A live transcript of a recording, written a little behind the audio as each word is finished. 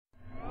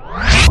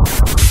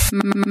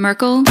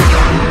Merkel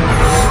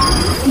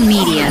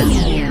Media.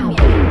 You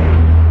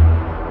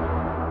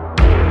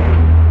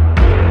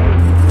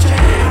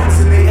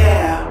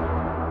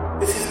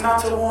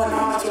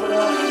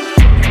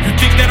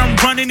think that I'm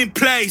running in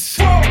place?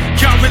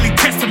 Y'all really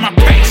testing my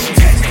patience.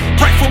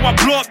 Right before I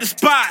blow up the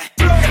spot,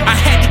 I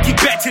had to get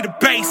back to the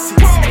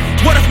basics.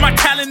 What if my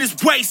talent is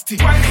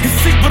wasted? And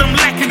see what I'm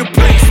lacking the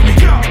placement.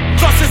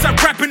 Thought since I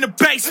rap in the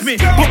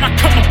basement, but my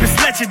come up is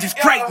legend, is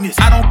greatness.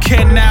 I don't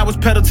care now, it's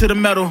pedal to the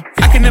metal.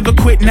 I can never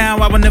quit now,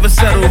 I will never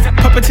settle.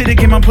 Puppet to the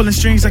game, I'm pulling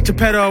strings like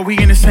Geppetto. We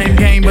in the same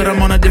game, but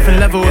I'm on a different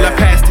level. I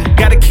passed it.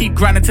 Gotta keep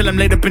grinding till I'm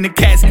laid up in the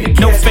casket.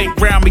 No fake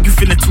round, but you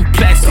feeling too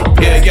plastic.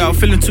 Yeah, y'all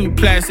feeling too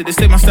plastic. They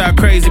say my style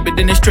crazy, but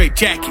then they straight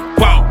jacket.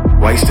 Wow.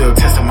 Why you still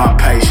testing my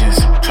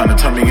patience? Trying to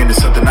turn me into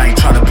something I ain't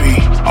trying to be.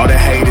 All that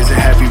hate is a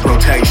heavy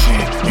rotation.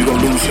 You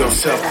gon' lose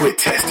yourself, quit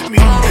testing me.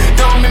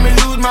 Don't make me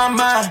lose my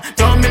mind.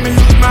 Don't make me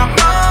lose my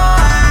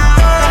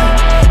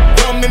mind.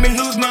 Don't make me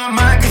lose my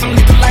mind, cause I'm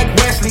looking like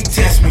Wesley,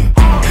 test me.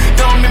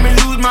 Don't make me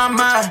lose my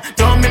mind.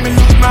 Don't make me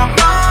lose my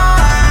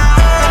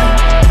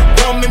mind.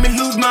 Don't make me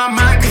lose my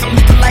mind, cause I'm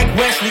looking like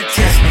Wesley,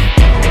 test me.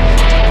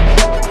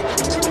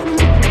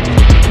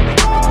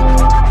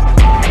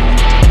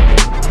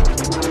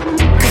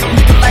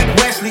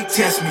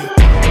 Test me.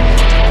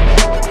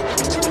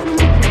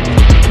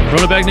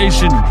 Run It Back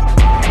Nation.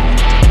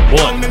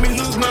 What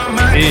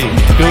is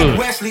good?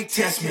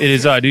 It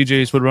is I,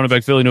 DJ Swift, Run It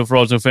Back Philly. No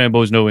frauds, no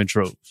fanboys, no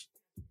intros.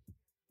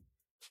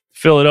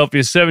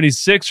 Philadelphia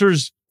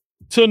 76ers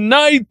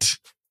tonight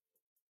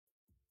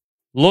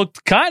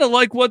looked kind of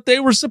like what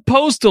they were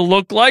supposed to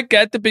look like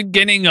at the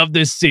beginning of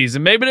this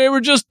season. Maybe they were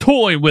just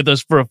toying with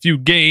us for a few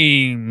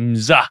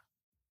games.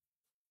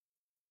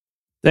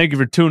 Thank you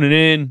for tuning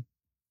in.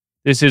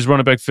 This is Run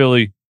It Back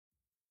Philly.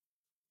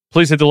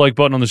 Please hit the like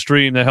button on the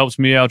stream. That helps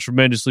me out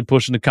tremendously,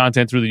 pushing the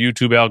content through the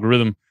YouTube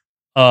algorithm.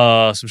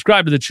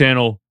 Subscribe to the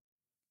channel.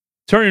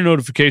 Turn your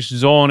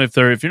notifications on. If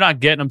you're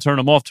not getting them, turn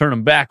them off. Turn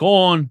them back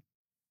on.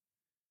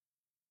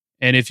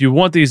 And if you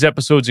want these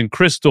episodes in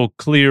crystal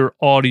clear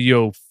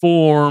audio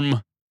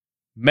form,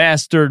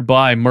 mastered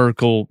by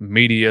Merkel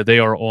Media, they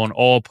are on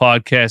all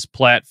podcast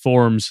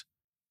platforms,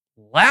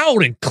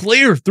 loud and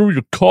clear through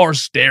your car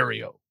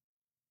stereo.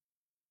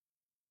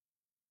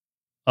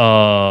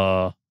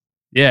 Go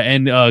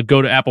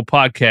to Apple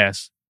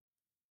Podcasts,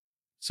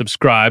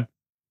 subscribe,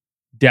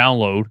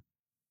 download,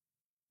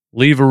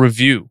 leave a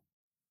review.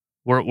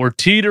 We're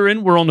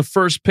teetering. We're on the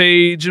first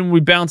page, and we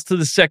bounce to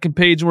the second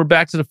page, and we're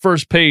back to the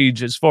first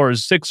page as far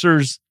as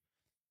Sixers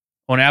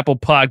on Apple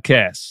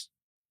Podcasts.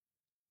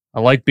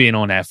 I like being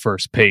on that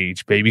first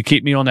page, baby.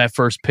 Keep me on that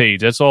first page.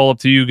 That's all up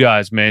to you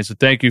guys, man. So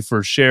thank you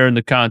for sharing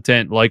the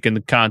content, liking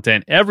the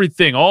content,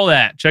 everything, all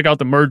that. Check out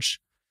the merch.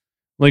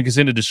 Link is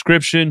in the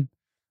description.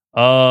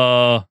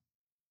 Yeah,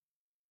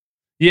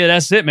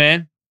 that's it,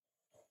 man.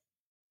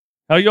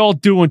 How y'all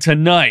doing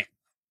tonight?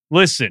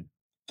 Listen,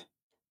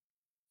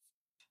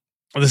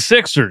 the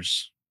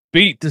Sixers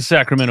beat the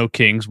Sacramento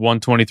Kings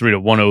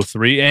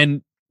 123-103,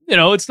 and you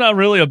know it's not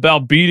really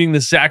about beating the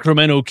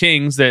Sacramento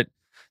Kings that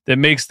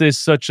makes this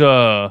such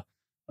a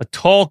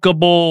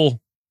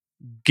talkable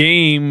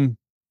game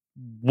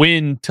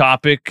win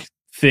topic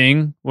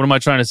thing. What am I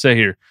trying to say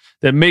here?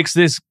 That makes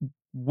this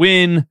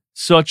win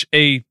such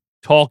a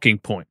talking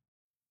point.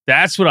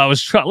 That's what I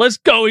was trying. Let's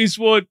go,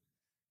 Eastwood.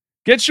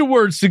 Get your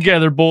words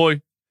together,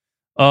 boy.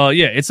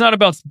 It's not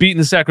about beating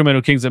the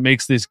Sacramento Kings that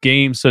makes this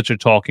game such a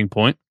talking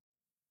point.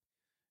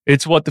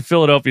 It's what the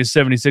Philadelphia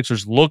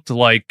 76ers looked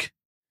like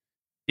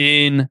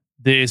in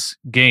this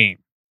game.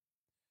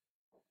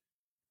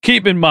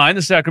 Keep in mind,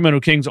 the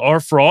Sacramento Kings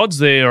are frauds.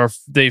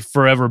 They've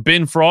forever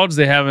been frauds.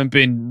 They haven't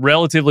been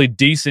relatively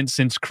decent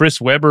since Chris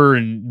Webber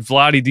and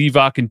Vlade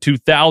Divac in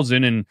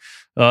 2000, and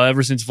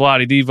ever since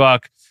Vlade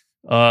Divac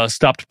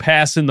stopped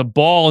passing the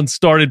ball and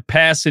started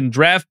passing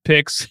draft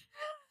picks.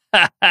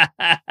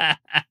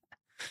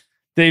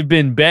 They've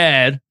been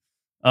bad.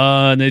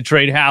 And they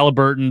trade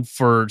Halliburton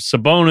for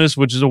Sabonis,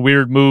 which is a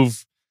weird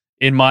move,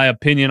 in my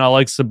opinion. I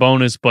like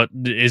Sabonis, but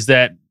is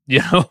that,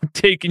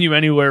 taking you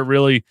anywhere,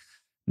 really?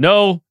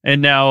 No.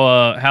 And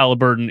now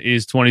Halliburton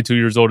is 22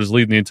 years old, is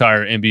leading the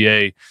entire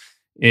NBA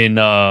in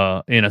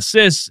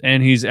assists,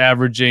 and he's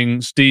averaging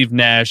Steve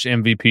Nash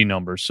MVP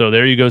numbers. So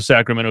there you go,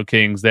 Sacramento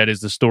Kings. That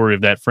is the story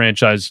of that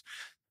franchise.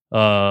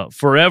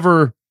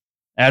 Forever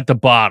at the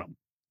bottom.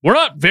 We're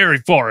not very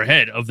far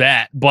ahead of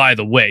that, by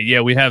the way.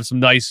 Yeah, we have some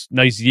nice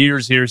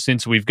years here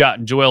since we've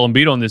gotten Joel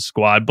Embiid on this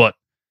squad, but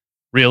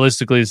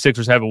realistically, the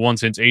Sixers haven't won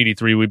since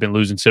 '83. We've been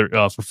losing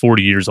for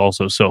 40 years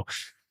also. So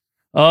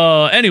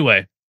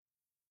anyway,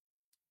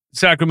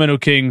 Sacramento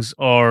Kings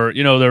are,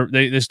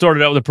 they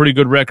started out with a pretty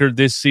good record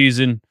this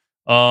season,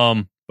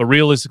 but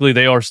realistically,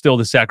 they are still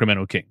the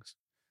Sacramento Kings.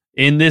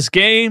 In this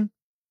game,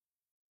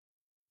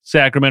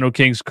 Sacramento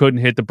Kings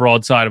couldn't hit the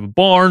broadside of a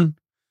barn.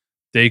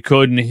 They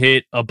couldn't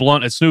hit a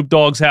blunt at Snoop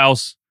Dogg's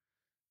house.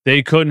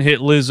 They couldn't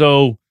hit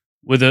Lizzo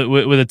with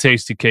a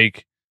tasty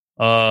cake.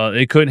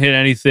 They couldn't hit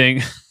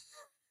anything.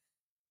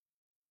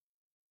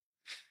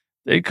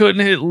 They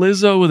couldn't hit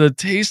Lizzo with a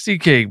tasty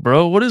cake,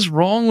 bro. What is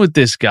wrong with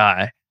this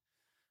guy?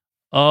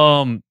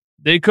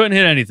 They couldn't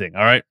hit anything.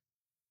 All right.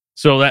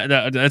 So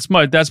that's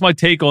my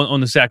take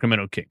on the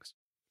Sacramento Kings.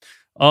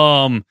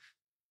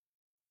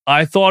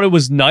 I thought it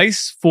was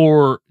nice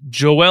for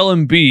Joel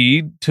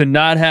Embiid to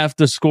not have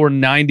to score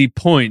 90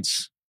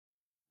 points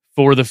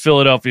for the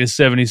Philadelphia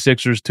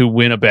 76ers to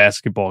win a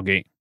basketball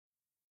game.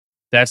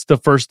 That's the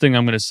first thing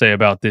I'm going to say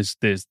about this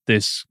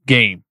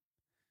game.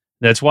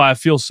 That's why I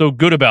feel so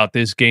good about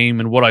this game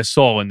and what I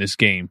saw in this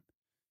game.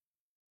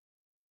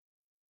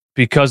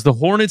 Because the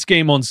Hornets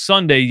game on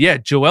Sunday, yeah,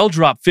 Joel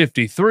dropped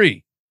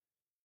 53.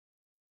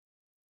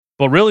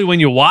 But really,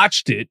 when you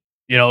watched it,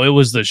 you know, it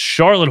was the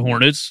Charlotte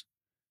Hornets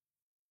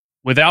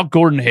without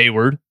Gordon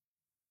Hayward,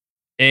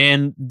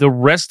 and the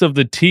rest of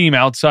the team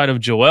outside of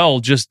Joel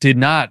just did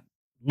not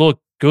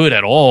look good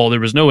at all. There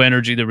was no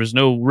energy. There was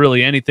no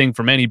really anything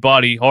from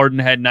anybody. Harden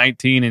had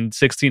 19 and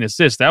 16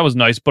 assists. That was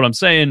nice. But I'm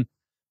saying,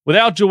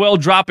 without Joel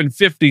dropping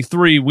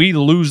 53, we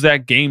lose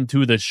that game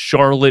to the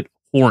Charlotte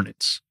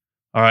Hornets.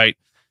 All right.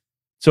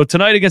 So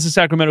tonight against the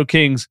Sacramento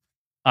Kings,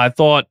 I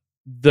thought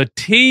the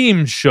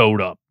team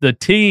showed up. The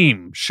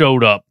team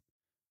showed up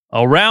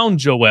around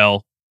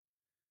Joel,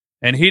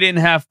 and he didn't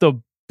have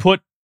to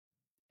put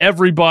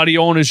everybody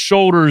on his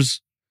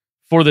shoulders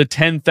for the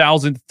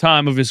 10,000th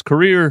time of his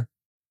career.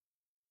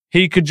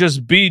 He could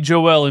just be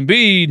Joel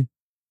Embiid,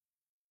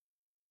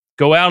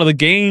 go out of the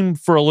game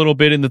for a little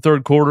bit in the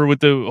third quarter with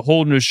the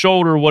holding his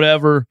shoulder or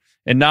whatever,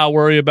 and not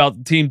worry about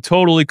the team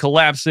totally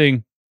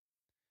collapsing.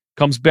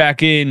 Comes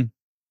back in.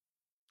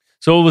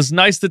 So it was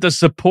nice that the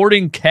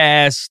supporting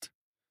cast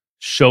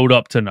showed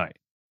up tonight.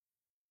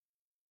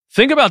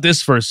 Think about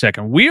this for a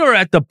second. We are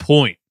at the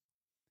point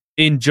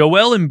in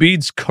Joel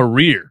Embiid's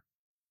career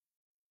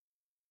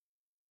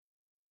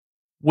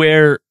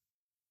where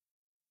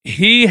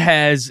he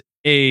has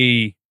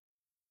a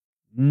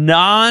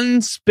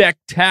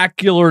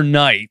non-spectacular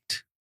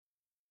night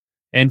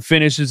and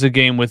finishes a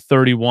game with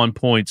 31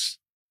 points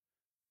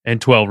and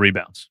 12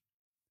 rebounds.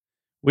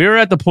 We are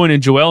at the point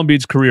in Joel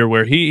Embiid's career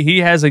where he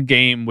has a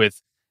game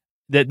with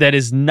that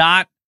is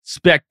not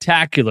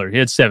spectacular. He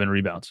had 7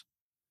 rebounds,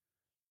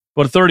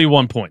 but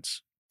 31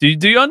 points. Do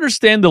you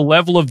understand the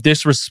level of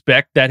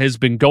disrespect that has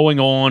been going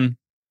on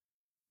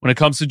when it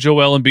comes to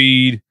Joel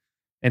Embiid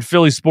and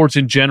Philly sports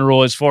in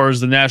general as far as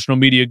the national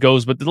media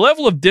goes? But the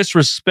level of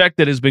disrespect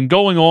that has been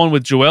going on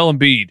with Joel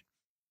Embiid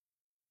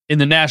in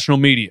the national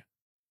media.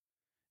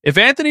 If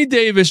Anthony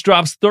Davis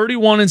drops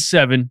 31 and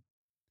 7,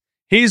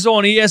 he's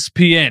on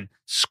ESPN.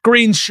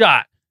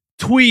 Screenshot,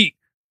 tweet,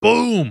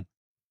 boom.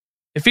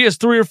 If he has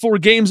 3 or 4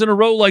 games in a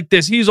row like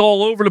this, he's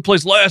all over the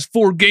place. Last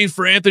 4 games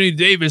for Anthony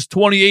Davis,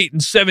 28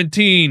 and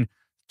 17,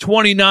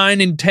 29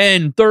 and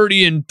 10,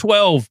 30 and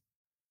 12.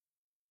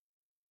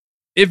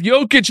 If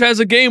Jokic has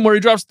a game where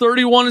he drops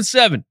 31 and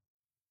 7,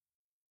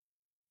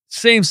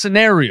 same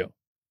scenario.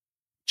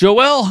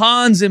 Joel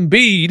Hans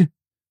Embiid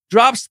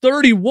drops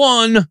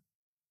 31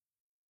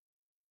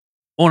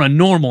 on a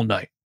normal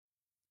night,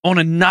 on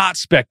a not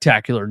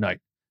spectacular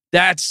night.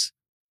 That's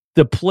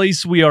the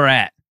place we are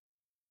at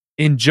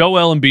in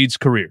Joel Embiid's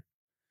career.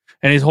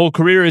 And his whole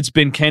career, it's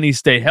been, can he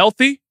stay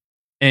healthy?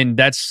 And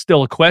that's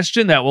still a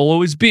question. That will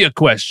always be a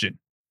question.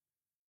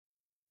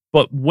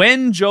 But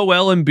when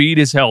Joel Embiid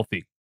is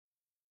healthy,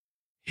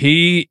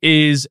 he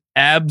is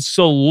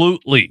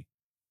absolutely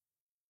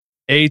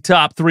a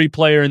top 3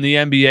 player in the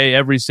NBA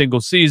every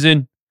single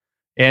season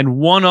and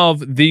one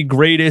of the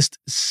greatest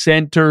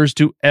centers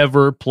to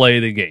ever play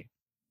the game.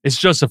 It's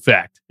just a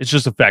fact. It's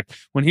just a fact.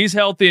 When he's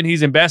healthy and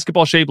he's in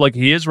basketball shape like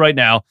he is right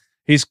now,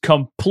 he's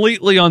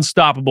completely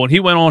unstoppable. And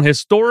he went on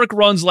historic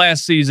runs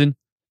last season,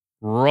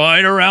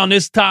 right around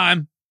this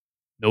time,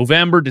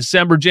 November,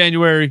 December,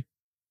 January.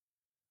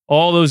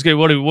 All those games,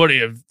 what do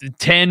you have?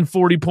 10,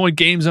 40-point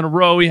games in a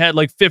row. He had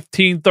like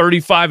 15,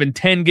 35, and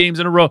 10 games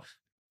in a row.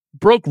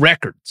 Broke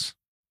records.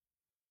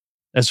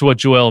 That's what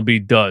Joel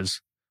Embiid does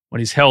when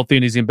he's healthy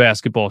and he's in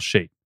basketball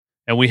shape.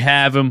 And we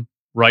have him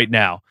right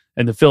now.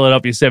 And the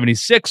Philadelphia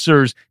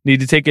 76ers need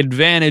to take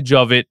advantage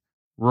of it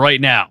right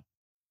now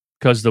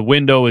because the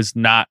window is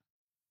not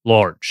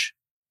large.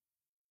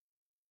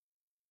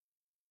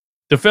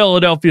 The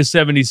Philadelphia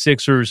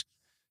 76ers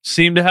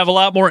seem to have a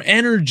lot more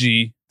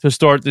energy to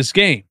start this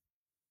game.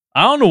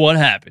 I don't know what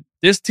happened.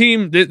 This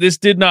team, this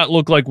did not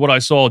look like what I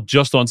saw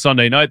just on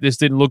Sunday night. This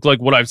didn't look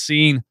like what I've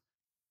seen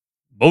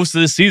most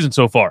of this season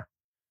so far.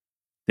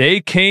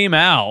 They came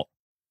out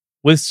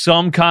with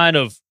some kind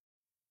of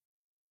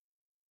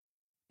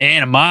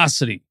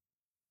animosity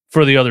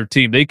for the other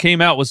team. They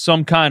came out with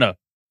some kind of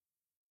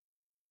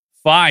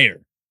fire.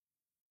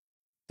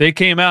 They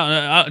came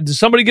out. Did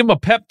somebody give them a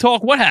pep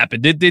talk? What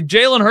happened? Did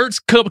Jalen Hurts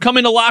come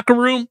in the locker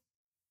room?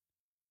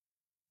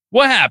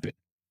 What happened?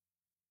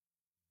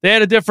 They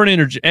had a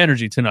different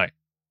energy tonight.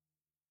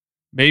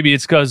 Maybe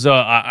it's because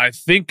I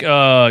think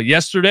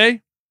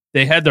yesterday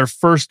they had their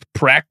first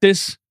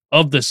practice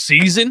of the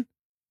season.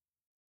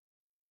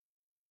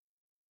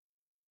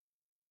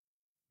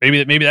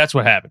 Maybe that's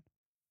what happened.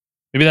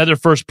 Maybe they had their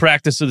first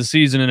practice of the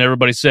season and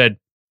everybody said,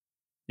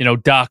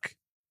 Doc,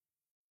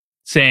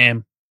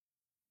 Sam,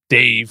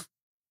 Dave,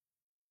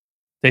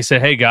 they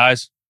said, hey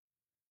guys,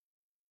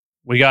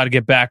 we got to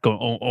get back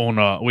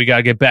we got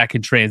to get back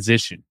in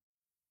transition.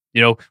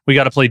 We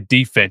got to play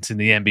defense in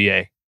the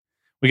NBA.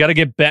 We got to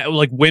get back.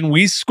 Like when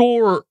we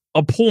score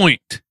a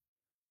point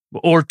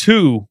or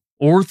two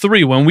or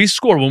three, when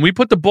we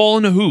put the ball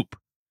in the hoop,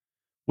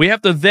 we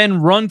have to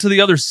then run to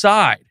the other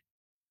side.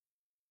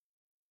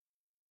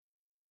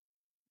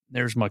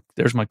 There's my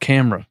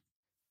camera.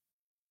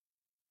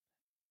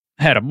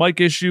 I had a mic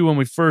issue when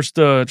we first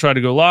tried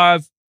to go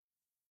live.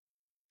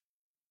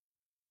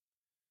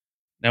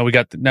 Now we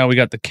got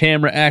the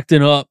camera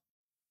acting up.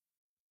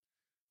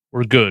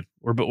 We're good.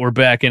 We're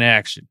back in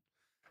action.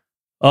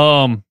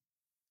 Yeah,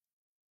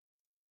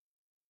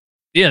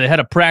 they had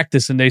a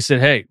practice and they said,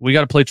 hey, we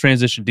got to play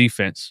transition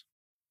defense.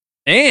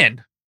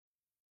 And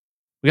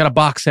we got to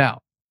box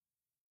out.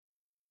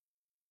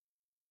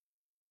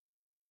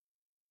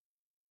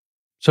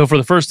 So for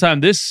the first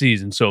time this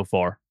season so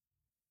far,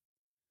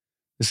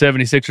 the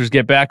 76ers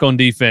get back on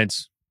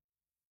defense,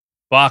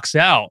 box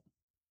out.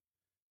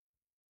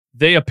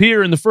 They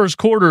appear in the first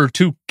quarter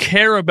to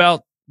care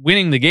about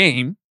winning the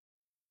game,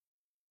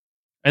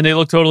 and they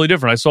look totally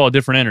different. I saw a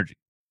different energy.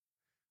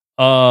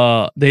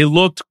 They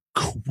looked,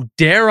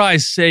 dare I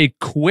say,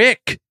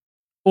 quick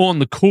on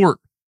the court.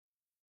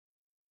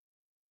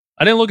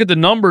 I didn't look at the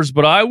numbers,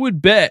 but I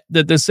would bet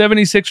that the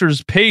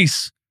 76ers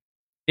pace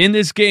in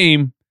this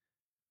game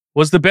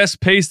was the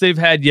best pace they've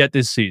had yet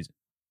this season.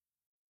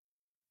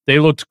 They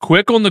looked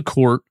quick on the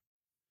court.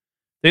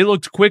 They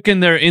looked quick in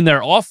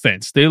their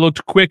offense. They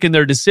looked quick in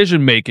their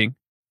decision making.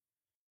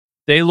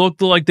 They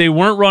looked like they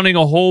weren't running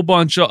a whole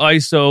bunch of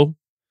ISO.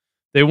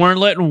 They weren't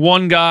letting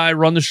one guy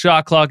run the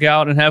shot clock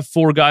out and have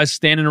four guys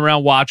standing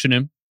around watching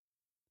him.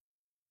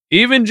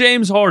 Even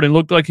James Harden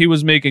looked like he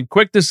was making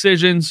quick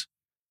decisions,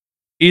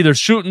 either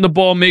shooting the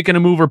ball, making a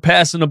move, or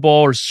passing the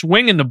ball, or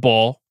swinging the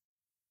ball.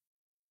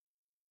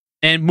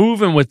 And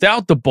moving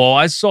without the ball.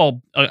 I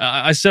said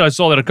I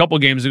saw that a couple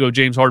games ago,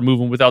 James Harden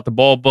moving without the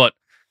ball, but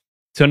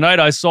tonight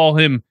I saw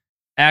him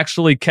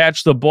actually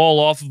catch the ball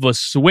off of a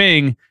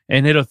swing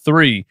and hit a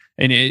three.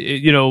 And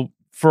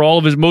for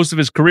most of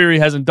his career, he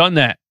hasn't done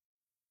that.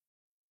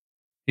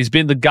 He's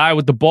been the guy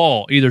with the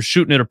ball, either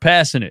shooting it or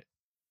passing it.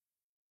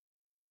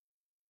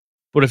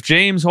 But if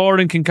James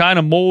Harden can kind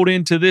of mold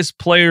into this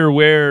player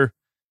where,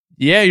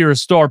 yeah, you're a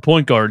star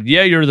point guard,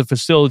 yeah, you're the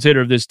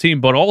facilitator of this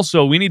team, but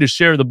also we need to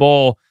share the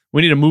ball.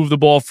 We need to move the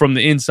ball from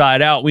the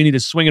inside out. We need to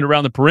swing it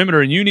around the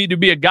perimeter, and you need to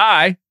be a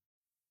guy.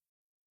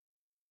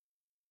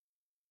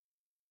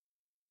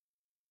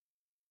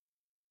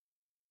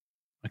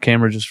 My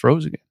camera just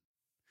froze again.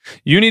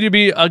 You need to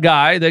be a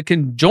guy that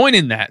can join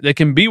in that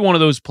can be one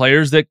of those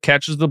players that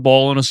catches the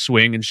ball on a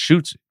swing and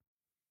shoots it.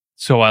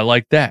 So I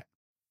like that.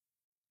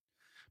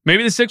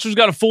 Maybe the Sixers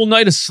got a full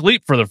night of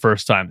sleep for the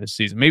first time this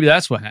season. Maybe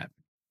that's what happened.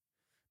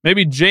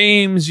 Maybe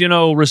James,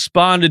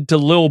 responded to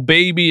Lil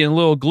Baby and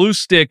Lil Glue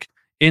Stick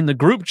in the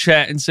group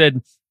chat and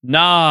said,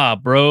 nah,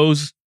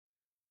 bros,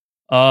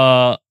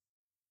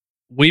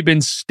 we've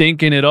been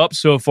stinking it up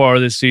so far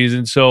this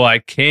season, so I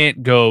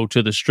can't go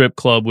to the strip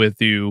club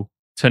with you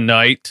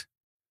tonight.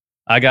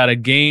 I got a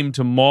game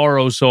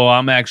tomorrow, so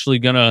I'm actually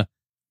going to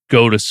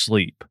go to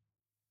sleep.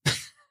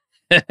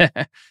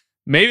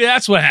 Maybe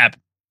that's what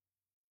happened.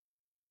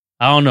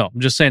 I don't know. I'm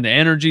just saying the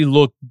energy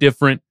looked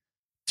different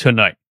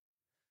tonight.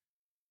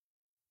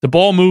 The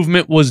ball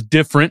movement was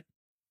different.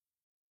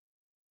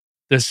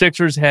 The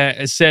Sixers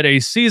set a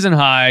season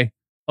high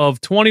of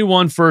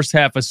 21 first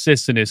half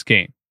assists in this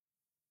game.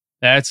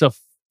 That's a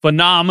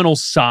phenomenal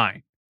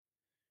sign.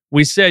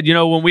 We said,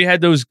 when we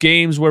had those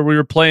games where we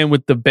were playing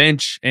with the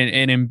bench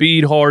and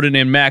Embiid, Harden,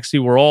 and Maxey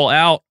were all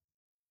out,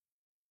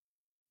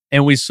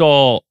 and we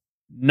saw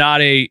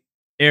not a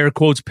air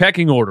quotes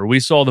pecking order.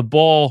 We saw the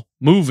ball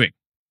moving.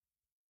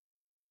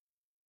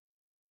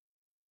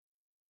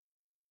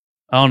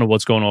 I don't know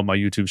what's going on with my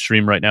YouTube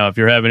stream right now. If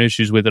you're having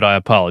issues with it, I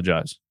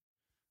apologize.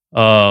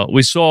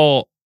 We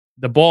saw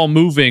the ball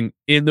moving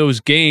in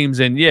those games,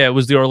 and yeah, it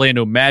was the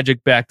Orlando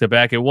Magic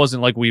back-to-back. It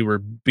wasn't like we were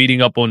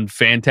beating up on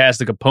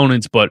fantastic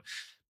opponents, but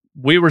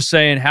we were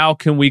saying, how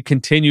can we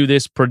continue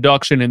this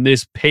production and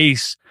this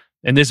pace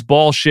and this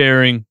ball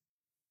sharing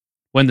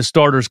when the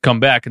starters come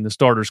back? And the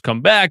starters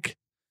come back.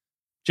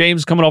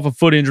 James coming off a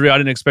foot injury. I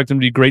didn't expect him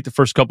to be great the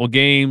first couple of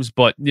games,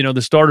 but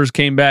the starters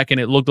came back and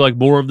it looked like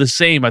more of the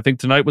same. I think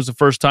tonight was the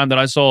first time that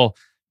I saw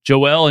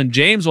Joel and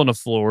James on the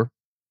floor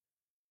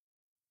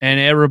and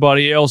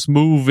everybody else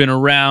moving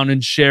around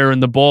and sharing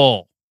the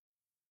ball.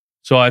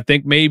 So I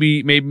think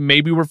maybe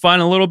we're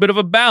finding a little bit of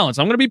a balance.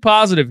 I'm going to be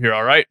positive here,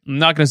 all right? I'm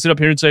not going to sit up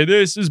here and say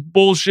this is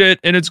bullshit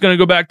and it's going to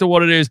go back to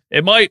what it is.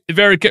 It might,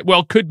 very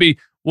well could be.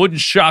 Wouldn't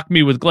shock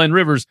me with Glenn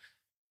Rivers.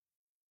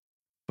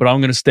 But I'm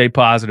going to stay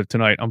positive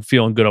tonight. I'm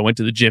feeling good. I went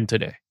to the gym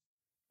today.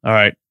 All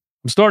right.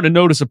 I'm starting to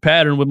notice a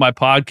pattern with my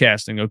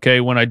podcasting,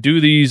 okay? When I do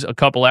these a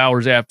couple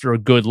hours after a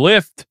good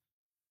lift,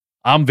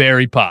 I'm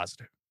very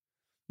positive.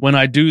 When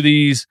I do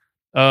these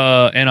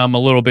and I'm a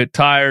little bit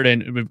tired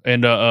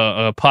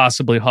and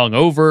possibly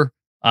hungover,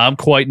 I'm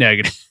quite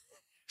negative.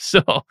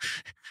 So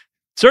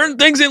certain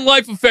things in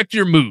life affect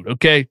your mood,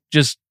 okay?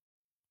 Just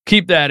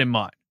keep that in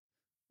mind.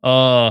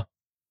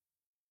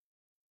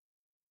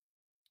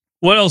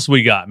 What else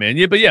we got, man?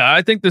 Yeah,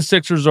 I think the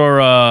Sixers are,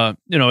 at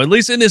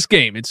least in this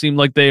game, it seemed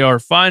like they are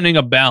finding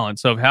a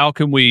balance of how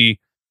can we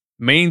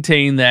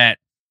maintain that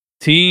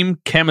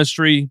team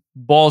chemistry,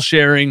 ball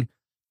sharing,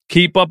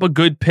 keep up a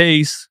good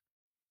pace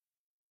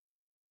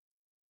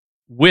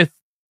with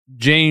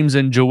James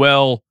and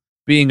Joel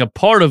being a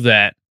part of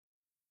that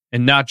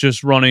and not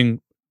just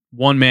running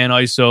one man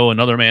ISO,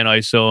 another man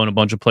ISO, and a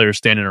bunch of players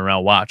standing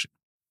around watching.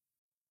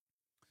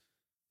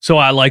 So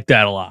I like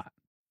that a lot.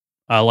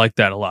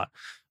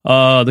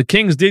 The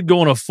Kings did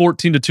go on a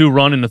 14-2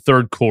 run in the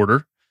third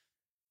quarter.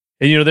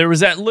 And, there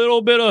was that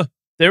little bit of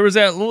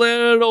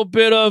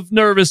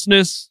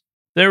nervousness.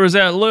 There was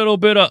that little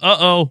bit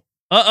of,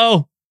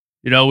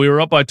 we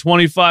were up by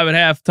 25 at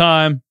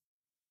halftime.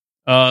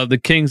 The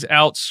Kings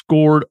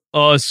outscored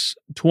us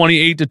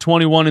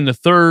 28-21 in the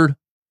third.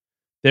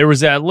 There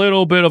was that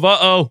little bit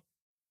of,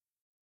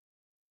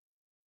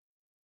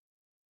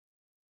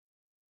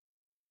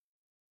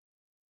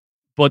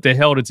 but they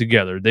held it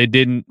together. They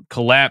didn't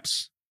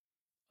collapse.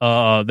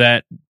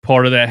 That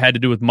part of that had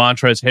to do with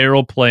Montrezl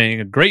Harrell playing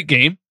a great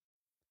game.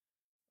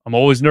 I'm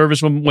always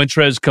nervous when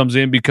Trez comes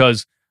in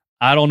because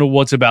I don't know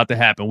what's about to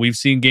happen. We've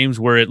seen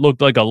games where it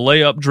looked like a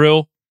layup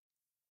drill.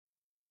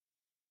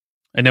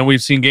 And then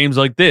we've seen games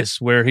like this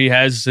where he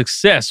has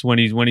success when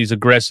he's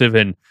aggressive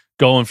and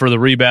going for the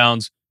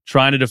rebounds,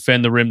 trying to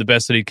defend the rim the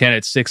best that he can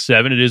at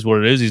 6'7". It is what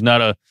it is. He's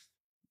not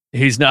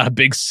a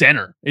big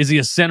center. Is he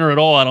a center at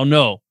all? I don't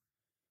know.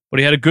 But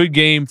he had a good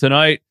game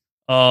tonight.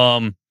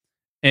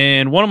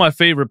 And one of my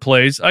favorite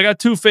plays, I got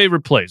two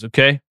favorite plays,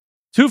 okay?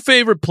 Two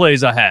favorite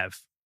plays I have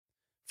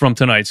from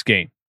tonight's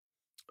game.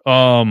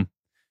 The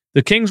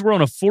Kings were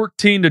on a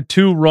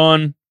 14-2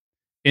 run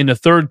in the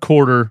third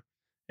quarter,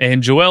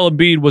 and Joel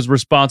Embiid was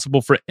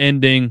responsible for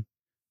ending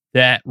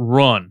that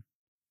run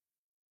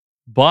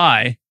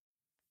by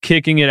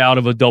kicking it out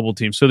of a double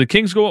team. So the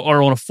Kings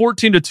are on a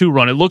 14-2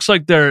 run. It looks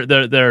like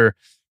they're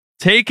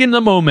taking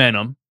the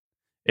momentum.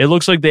 It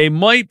looks like they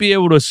might be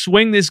able to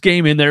swing this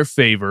game in their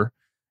favor.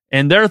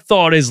 And their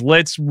thought is,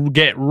 let's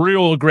get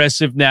real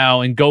aggressive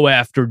now and go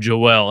after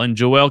Joel. And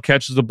Joel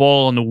catches the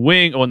ball on the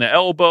wing, on the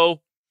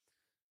elbow.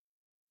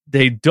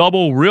 They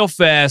double real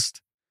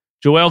fast.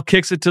 Joel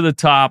kicks it to the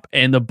top,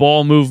 and the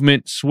ball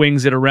movement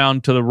swings it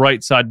around to the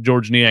right side of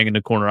George Niang in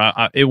the corner.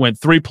 It went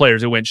three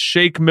players. It went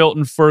Shake,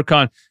 Milton,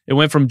 Furkan. It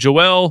went from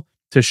Joel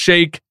to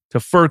Shake to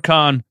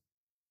Furkan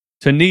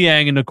to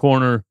Niang in the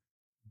corner.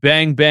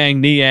 Bang,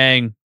 bang,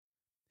 Niang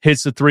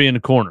hits the three in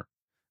the corner.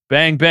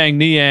 Bang, bang,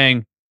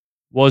 Niang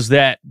was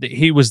that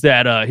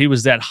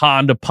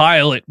Honda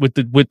Pilot with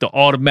the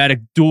automatic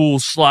dual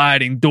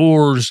sliding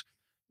doors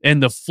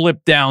and the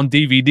flip down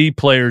DVD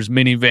players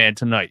minivan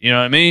tonight. You know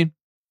what I mean?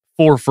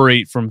 4 for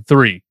 8 from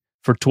 3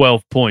 for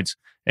 12 points.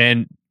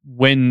 And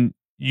when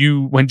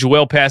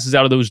Joel passes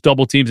out of those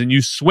double teams and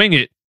you swing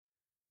it,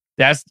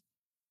 that's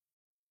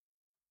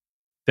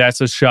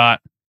a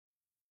shot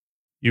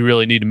you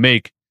really need to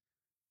make.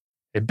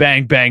 And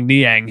bang, bang,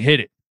 Niang hit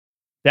it.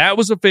 That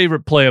was a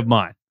favorite play of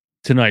mine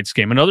tonight's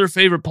game. Another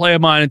favorite play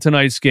of mine in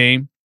tonight's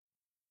game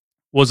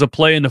was a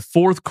play in the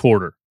fourth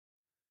quarter.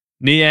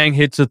 Niang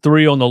hits a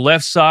three on the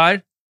left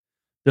side.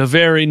 The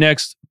very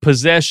next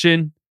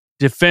possession,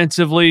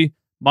 defensively,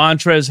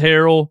 Montrezl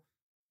Harrell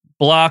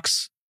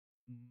blocks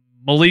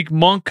Malik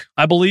Monk,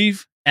 I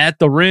believe, at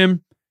the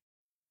rim,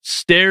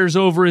 stares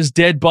over his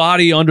dead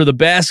body under the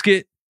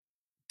basket,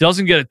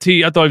 doesn't get a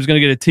tee. I thought he was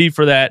going to get a tee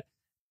for that.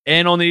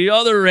 And on the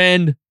other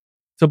end,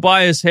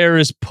 Tobias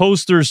Harris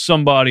posters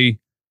somebody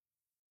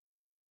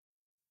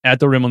at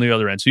the rim on the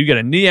other end. So you get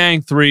a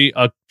Niang three,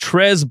 a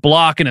Trez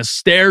block, and a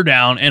stare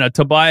down, and a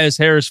Tobias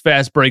Harris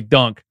fast break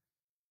dunk.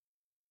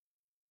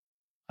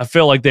 I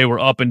feel like they were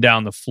up and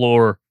down the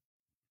floor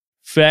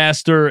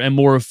faster and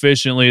more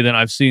efficiently than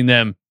I've seen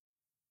them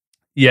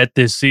yet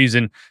this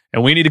season.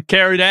 And we need to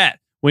carry that.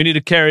 We need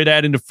to carry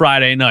that into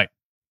Friday night.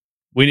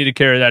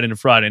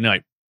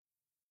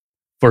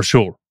 For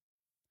sure.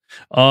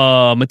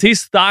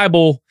 Matisse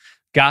Thybulle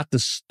got the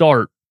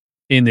start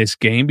in this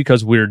game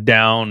because we're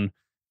down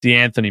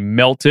DeAnthony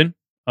Melton.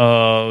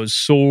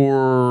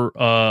 Sore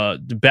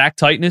back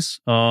tightness.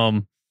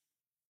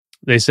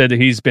 They said that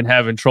he's been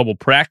having trouble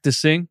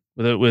practicing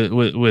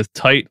with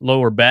tight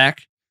lower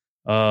back.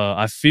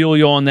 I feel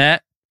you on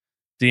that,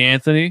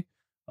 DeAnthony.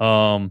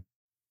 Now,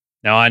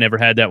 I never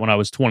had that when I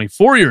was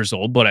 24 years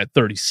old, but at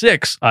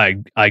 36,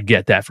 I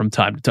get that from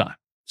time to time.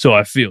 So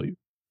I feel you.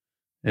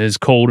 It's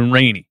cold and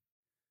rainy.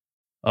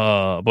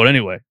 But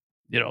anyway,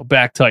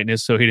 back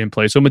tightness, so he didn't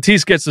play. So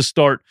Matisse gets the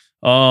start.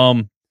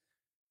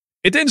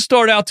 It didn't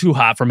start out too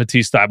hot for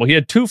Matisse Thybulle. He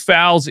had 2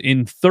 fouls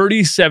in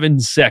 37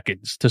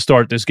 seconds to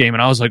start this game,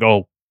 and I was like,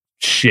 oh,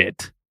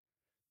 shit.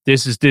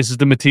 This is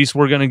the Matisse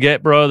we're going to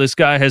get, bro. This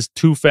guy has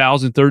 2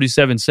 fouls in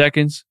 37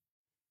 seconds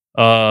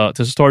to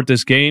start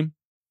this game.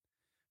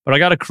 But I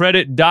got to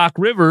credit Doc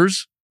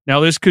Rivers.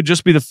 Now, this could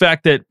just be the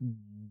fact that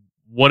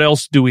what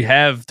else do we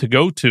have to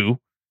go to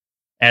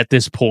at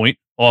this point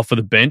off of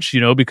the bench,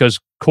 because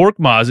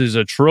Korkmaz is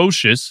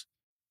atrocious.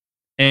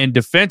 And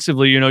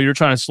defensively, you're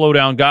trying to slow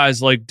down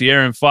guys like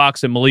De'Aaron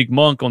Fox and Malik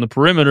Monk on the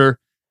perimeter.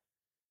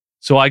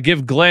 So I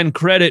give Glenn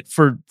credit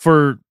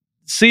for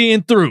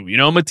seeing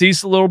through.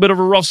 Matisse, a little bit of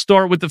a rough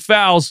start with the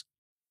fouls,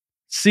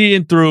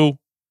 seeing through,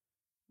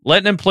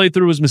 letting him play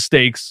through his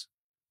mistakes,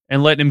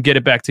 and letting him get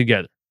it back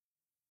together.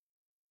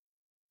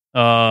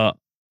 I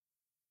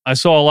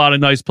saw a lot of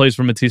nice plays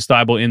from Matisse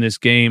Thybulle in this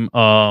game.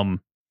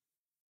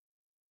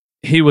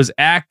 He was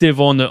active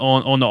on the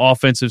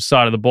offensive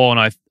side of the ball,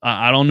 and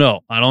I don't know.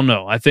 I don't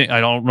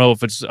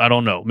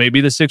know.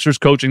 Maybe the Sixers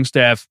coaching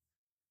staff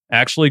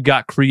actually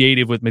got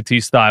creative with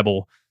Matisse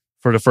Thybulle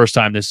for the first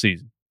time this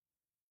season.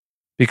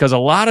 Because a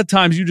lot of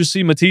times you just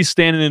see Matisse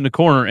standing in the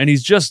corner, and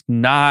he's just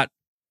not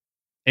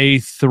a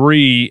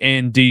 3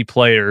 and D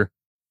player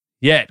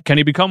yet. Can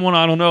he become one?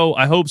 I don't know.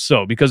 I hope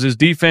so, because his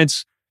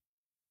defense,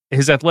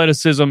 his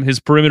athleticism,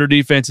 his perimeter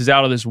defense is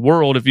out of this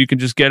world. If you can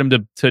just get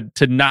him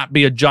to not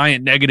be a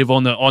giant negative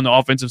on the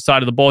offensive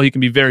side of the ball, he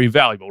can be very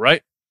valuable,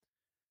 right?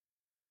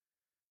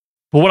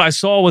 But what I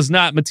saw was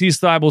not Matisse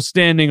Thybulle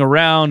standing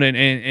around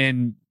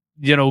and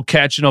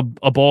catching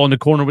a ball in the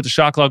corner with the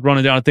shot clock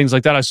running down and things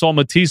like that. I saw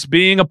Matisse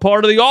being a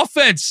part of the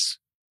offense.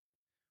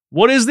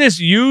 What is this?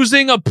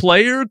 Using a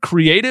player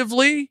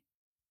creatively?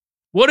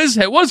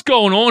 What's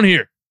going on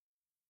here?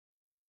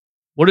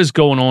 What is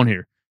going on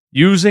here?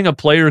 Using a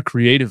player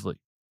creatively.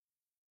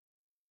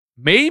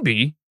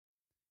 Maybe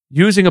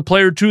using a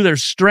player to their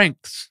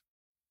strengths.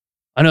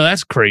 I know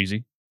that's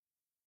crazy.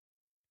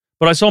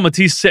 But I saw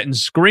Matisse setting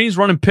screens,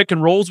 running pick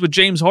and rolls with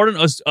James Harden.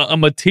 A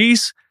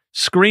Matisse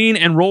screen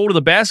and roll to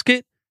the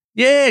basket.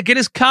 Yeah, get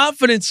his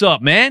confidence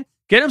up, man.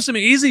 Get him some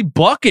easy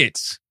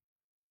buckets.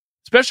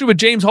 Especially with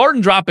James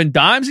Harden dropping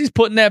dimes. He's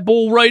putting that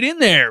ball right in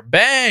there.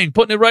 Bang.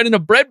 Putting it right in the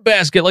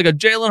breadbasket like a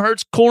Jalen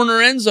Hurts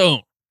corner end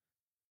zone.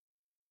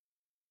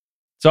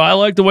 So I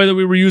like the way that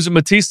we were using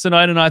Matisse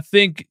tonight, and I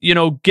think,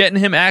 getting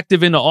him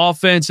active in the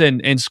offense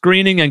and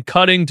screening and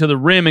cutting to the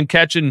rim and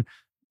catching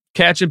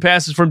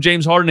passes from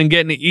James Harden and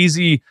getting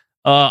easy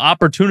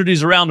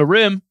opportunities around the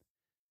rim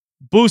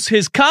boosts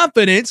his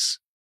confidence.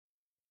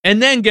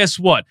 And then guess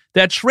what?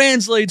 That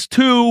translates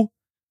to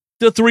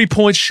the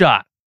 3-point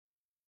shot.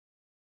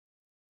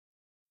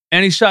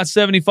 And he shot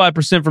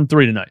 75% from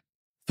 3 tonight.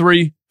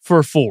 3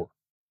 for 4.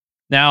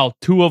 Now,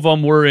 2 of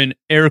them were in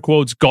air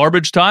quotes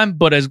garbage time,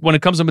 but when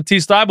it comes to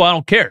Matisse Thybulle, I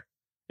don't care.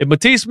 If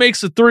Matisse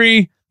makes a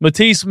 3,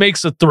 Matisse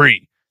makes a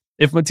 3.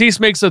 If Matisse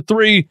makes a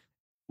 3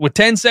 with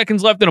 10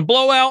 seconds left in a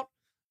blowout,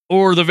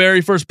 or the very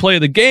first play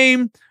of the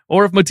game,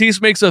 or if Matisse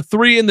makes a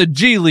 3 in the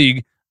G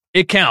League,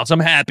 it counts. I'm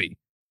happy.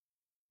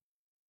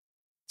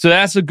 So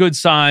that's a good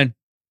sign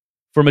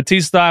for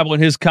Matisse Thybulle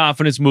and his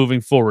confidence moving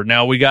forward.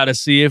 Now we got to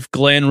see if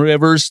Glenn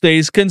Rivers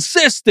stays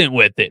consistent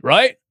with it,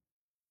 right?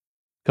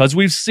 Because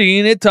we've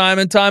seen it time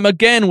and time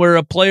again where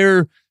a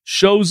player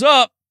shows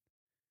up,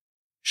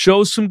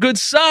 shows some good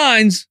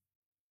signs,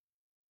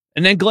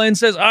 and then Glenn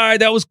says, all right,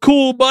 that was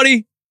cool,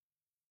 buddy,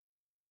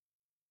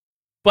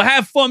 but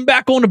have fun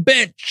back on the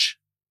bench.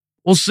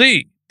 We'll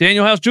see.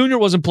 Daniel House Jr.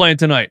 wasn't playing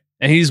tonight,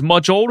 and he's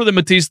much older than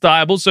Matisse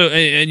Thybulle, so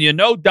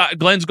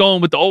Glenn's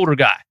going with the older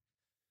guy.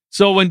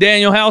 So when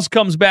Daniel House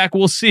comes back,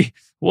 we'll see.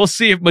 We'll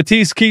see if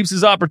Matisse keeps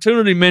his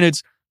opportunity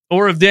minutes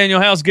or if Daniel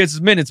House gets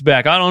his minutes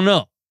back. I don't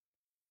know.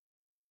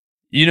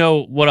 You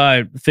know what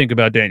I think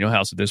about Daniel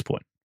House at this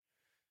point.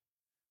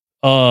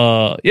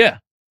 Yeah,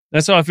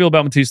 that's how I feel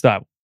about Matisse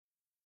Thybulle.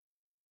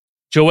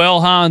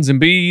 Joel, Hans,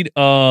 Embiid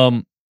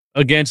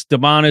against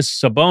Domantas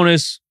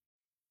Sabonis.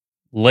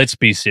 Let's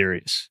be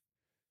serious.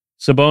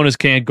 Sabonis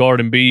can't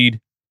guard Embiid,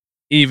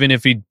 even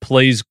if he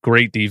plays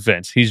great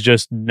defense. He's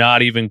just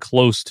not even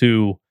close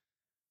to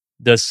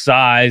the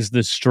size,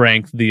 the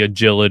strength, the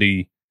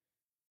agility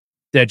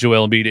that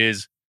Joel Embiid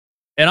is.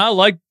 And I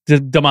like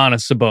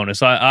Domantas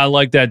Sabonis. I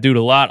like that dude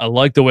a lot. I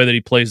like the way that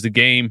he plays the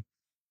game.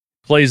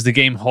 Plays the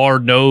game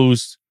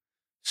hard-nosed,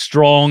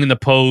 strong in the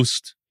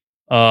post,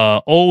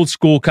 old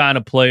school kind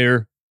of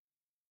player.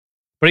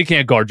 But he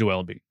can't guard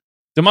Joel Embiid.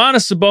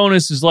 Domantas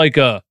Sabonis is like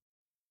a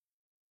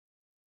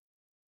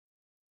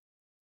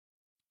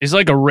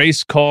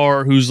race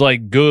car who's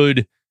like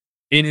good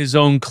in his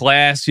own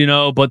class,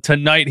 but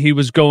tonight he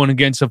was going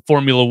against a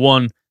Formula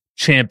One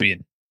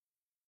champion.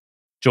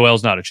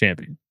 Joel's not a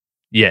champion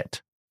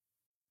yet.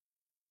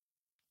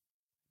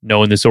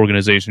 No, in this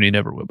organization, he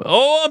never will. But,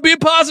 I'm being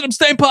positive. I'm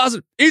staying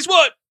positive. He's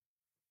what?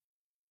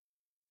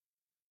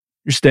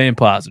 You're staying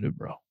positive,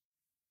 bro.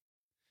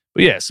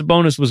 But yeah,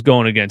 Sabonis was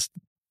going against,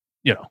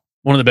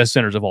 one of the best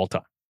centers of all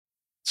time.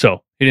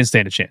 So he didn't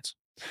stand a chance.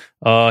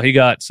 Embiid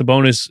got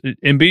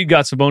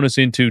Sabonis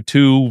into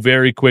 2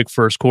 very quick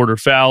first quarter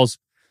fouls.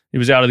 He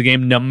was out of the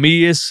game.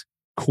 Neemias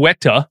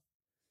Queta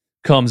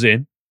comes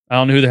in. I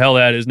don't know who the hell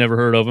that is. Never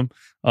heard of him.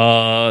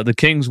 The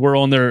Kings were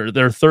on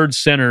their third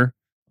center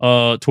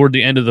toward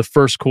the end of the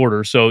first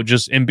quarter. So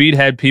just Embiid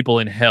had people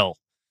in hell.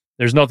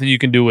 There's nothing you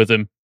can do with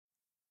him.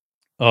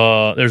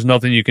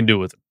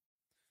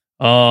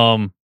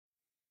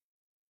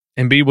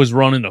 Embiid was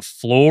running the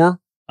floor.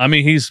 I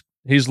mean, he's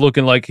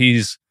looking like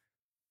he's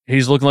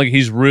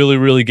really,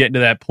 really getting to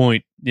that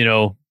point. You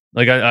know,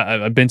 like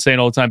I've been saying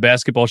all the time,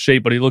 basketball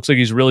shape, but he looks like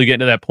he's really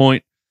getting to that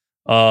point.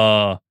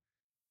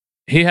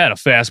 He had a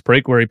fast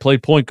break where he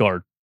played point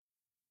guard,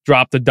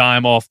 dropped the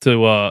dime off to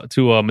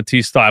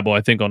Matisse Thybulle,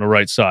 I think, on the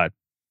right side.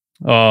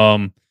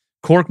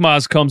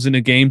 Korkmaz comes in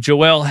the game.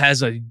 Joel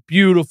has a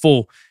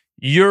beautiful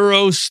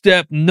Euro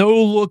step, no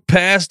look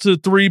pass to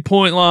the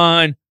 3-point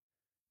line,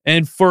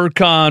 and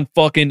Furkan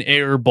fucking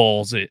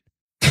airballs it.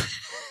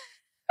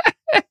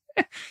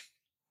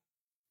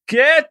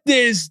 Get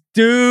this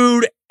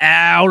dude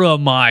out of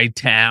my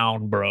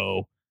town,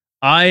 bro.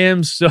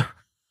 I'm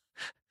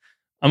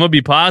going to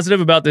be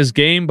positive about this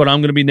game, but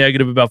I'm going to be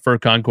negative about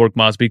Furkan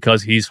Korkmaz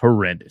because he's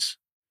horrendous.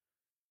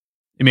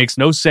 It makes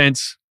no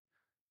sense.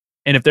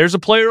 And if there's a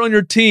player on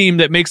your team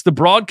that makes the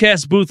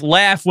broadcast booth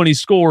laugh when he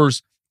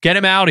scores, get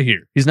him out of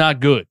here. He's not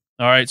good.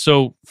 All right,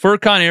 so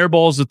Furkan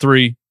airballs the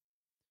 3.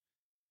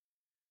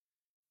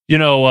 You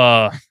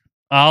know,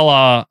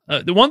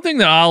 the one thing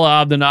that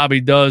Ala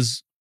Abdenabi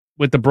does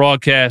with the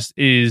broadcast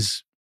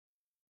is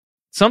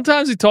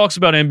sometimes he talks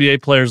about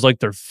NBA players like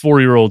they're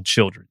 4-year-old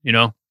children, you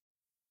know?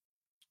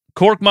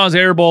 Korkmaz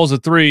airballs a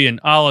 3, and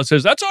Ala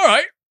says, that's all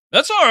right.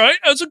 That's all right.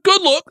 That's a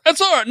good look. That's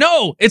all right.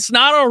 No, it's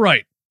not all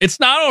right. It's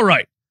not all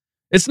right.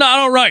 It's not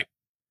all right.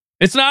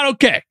 It's not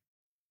okay.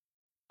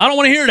 I don't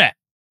want to hear that.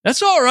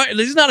 That's all right.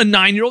 He's not a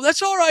 9-year-old.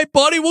 That's all right,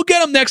 buddy. We'll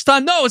get him next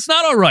time. No, it's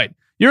not all right.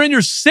 You're in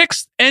your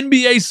 6th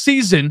NBA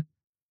season,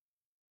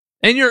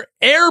 and you're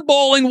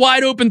airballing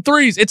wide open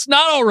 3s. It's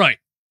not all right.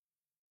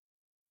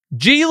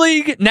 G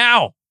League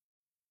now.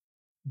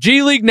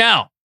 G League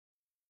now.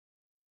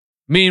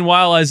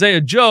 Meanwhile, Isaiah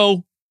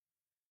Joe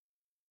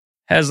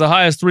has the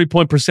highest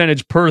 3-point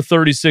percentage per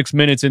 36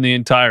 minutes in the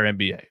entire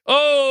NBA.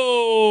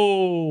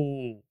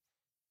 Oh,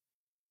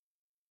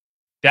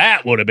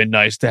 that would have been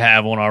nice to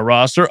have on our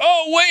roster.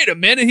 Oh, wait a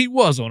minute. He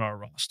was on our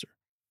roster.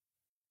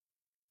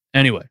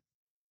 Anyway,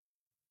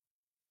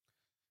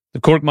 the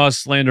Korkmaz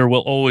slander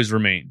will always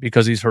remain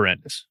because he's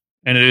horrendous.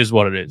 And it is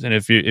what it is. And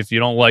if you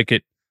don't like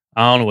it,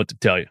 I don't know what to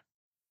tell you.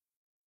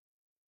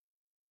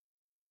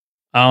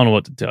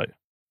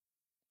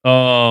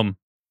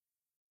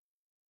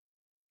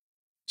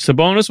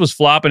 Sabonis was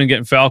flopping and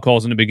getting foul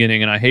calls in the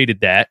beginning, and I hated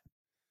that.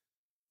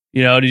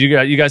 You know, did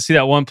you guys see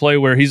that one play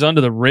where he's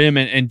under the rim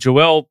and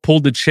Joel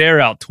pulled the chair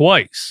out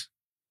twice?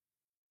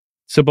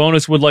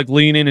 Sabonis would like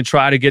lean in and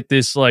try to get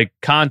this like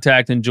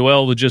contact, and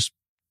Joel would just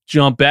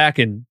jump back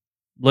and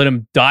let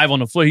him dive on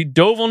the floor. He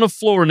dove on the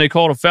floor and they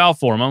called a foul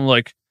for him. I'm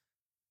like,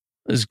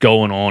 what is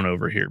going on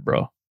over here,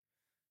 bro?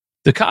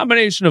 The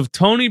combination of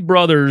Tony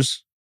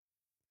Brothers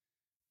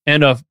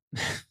and I'm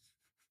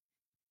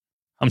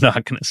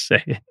not going to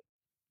say it.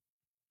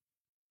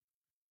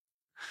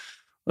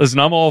 Listen,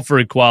 I'm all for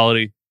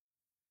equality.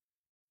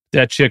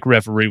 That chick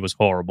referee was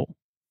horrible.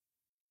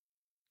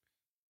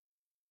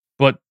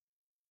 But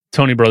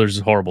Tony Brothers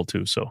is horrible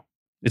too, so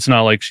it's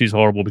not like she's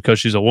horrible because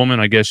she's a woman.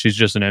 I guess she's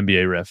just an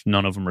NBA ref.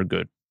 None of them are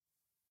good.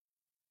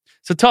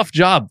 It's a tough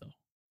job, though.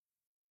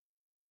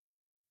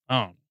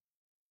 Oh.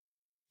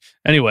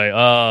 Anyway,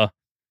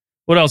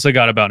 what else I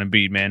got about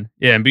Embiid, man?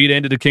 Yeah, Embiid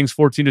ended the Kings'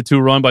 14-2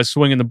 run by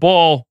swinging the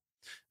ball.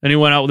 Then he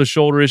went out with a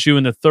shoulder issue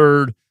in the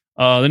third.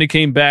 Then he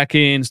came back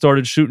in,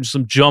 started shooting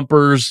some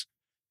jumpers,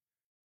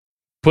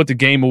 put the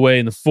game away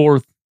in the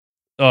fourth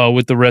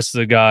with the rest of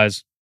the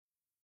guys.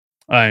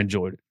 I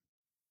enjoyed it.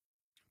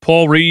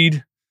 Paul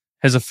Reed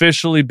has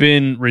officially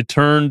been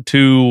returned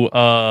to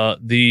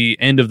the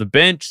end of the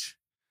bench.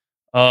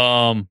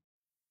 And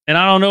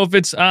I don't know if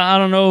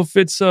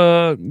it's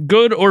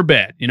good or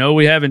bad. You know,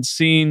 we haven't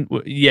seen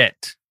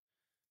yet.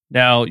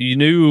 Now, you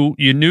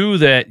knew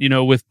that, you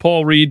know, with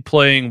Paul Reed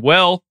playing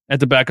well at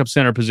the backup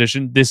center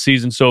position this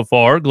season so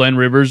far, Glenn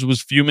Rivers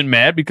was fuming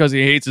mad because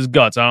he hates his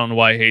guts. I don't know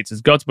why he hates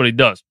his guts, but he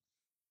does.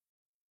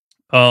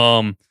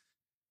 And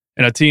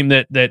a team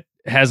that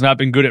has not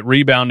been good at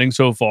rebounding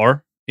so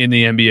far in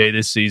the NBA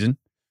this season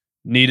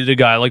needed a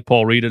guy like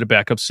Paul Reed at a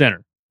backup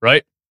center,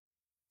 right?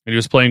 And he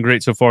was playing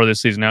great so far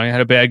this season. Now he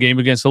had a bad game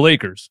against the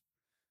Lakers.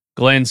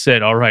 Glenn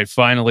said, all right,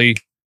 finally,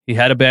 he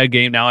had a bad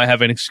game. Now I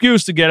have an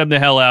excuse to get him the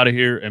hell out of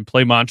here and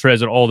play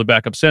Montrez at all the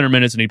backup center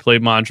minutes. And he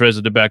played Montrez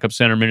at the backup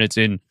center minutes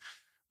in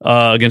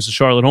against the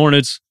Charlotte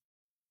Hornets.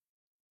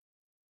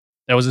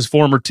 That was his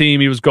former team.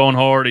 He was going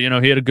hard. You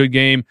know, he had a good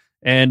game.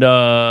 And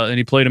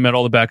he played him at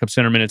all the backup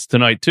center minutes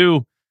tonight,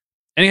 too.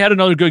 And he had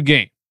another good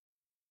game.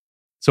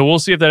 So we'll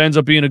see if that ends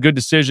up being a good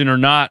decision or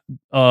not.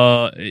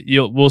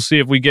 We'll see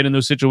if we get in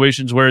those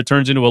situations where it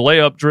turns into a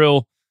layup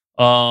drill.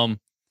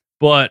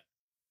 But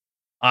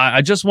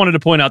I just wanted to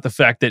point out the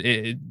fact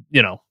that,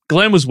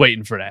 Glenn was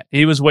waiting for that.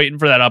 He was waiting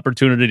for that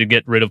opportunity to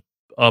get rid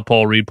of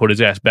Paul Reed, put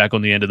his ass back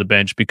on the end of the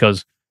bench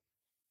because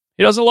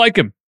he doesn't like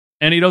him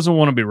and he doesn't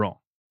want to be wrong.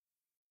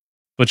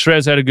 But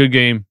Trez had a good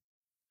game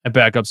at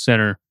backup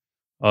center.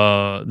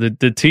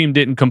 The team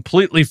didn't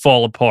completely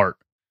fall apart.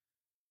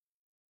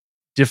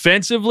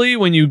 Defensively,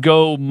 when you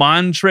go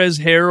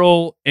Montrez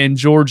Harrell and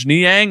George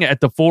Niang at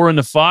the 4 and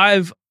the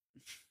 5,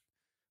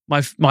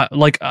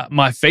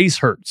 my face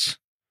hurts.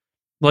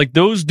 Like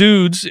those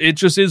dudes, it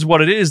just is what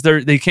it is.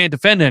 They can't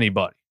defend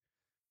anybody.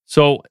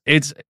 So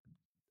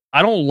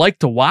I don't like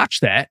to watch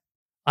that.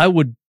 I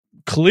would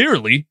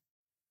clearly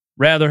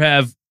rather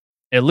have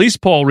at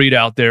least Paul Reed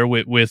out there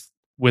with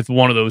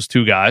one of those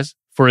two guys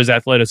for his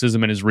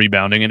athleticism and his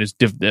rebounding and his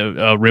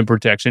rim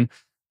protection.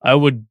 I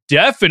would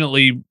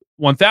definitely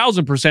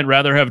 1,000%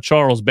 rather have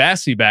Charles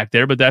Bassey back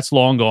there, but that's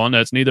long gone.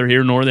 That's neither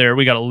here nor there.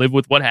 We got to live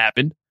with what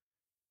happened.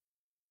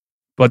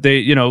 But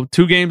they, 2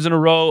 games in a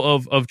row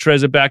of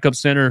Trez at backup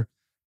center.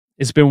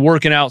 It's been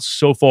working out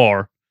so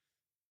far.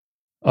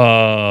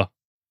 I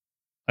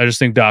just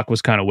think Doc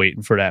was kind of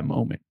waiting for that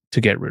moment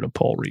to get rid of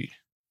Paul Reed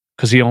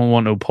because he don't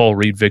want no Paul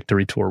Reed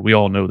victory tour. We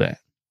all know that.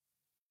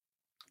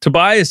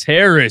 Tobias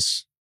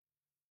Harris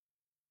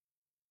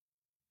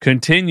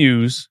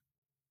continues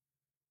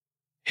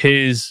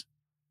his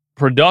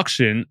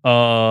production,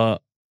 and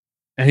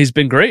he's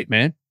been great,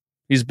 man.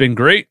 He's been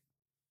great.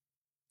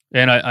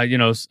 And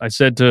I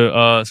said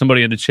to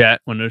somebody in the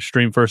chat when the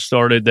stream first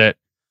started that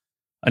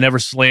I never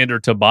slander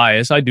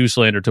Tobias. I do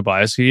slander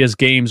Tobias. He has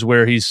games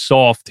where he's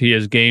soft. He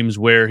has games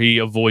where he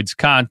avoids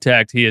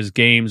contact. He has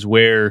games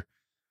where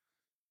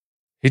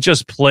he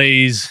just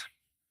plays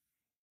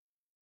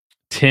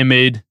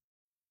timid,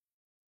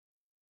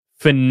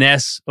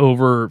 finesse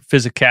over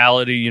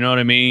physicality. You know what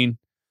I mean?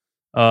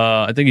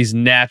 I think he's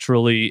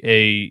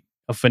naturally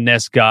a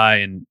finesse guy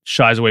and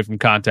shies away from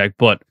contact.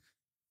 But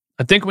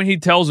I think when he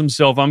tells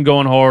himself, I'm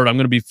going hard, I'm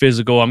going to be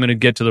physical, I'm going to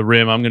get to the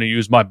rim, I'm going to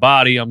use my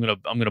body, I'm going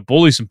to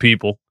bully some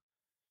people.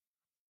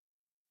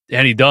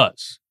 And he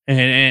does.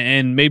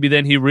 And maybe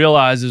then he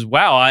realizes,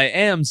 wow, I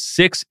am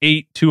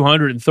 6'8",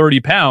 230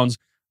 pounds.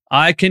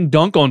 I can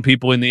dunk on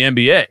people in the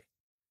NBA.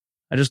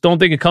 I just don't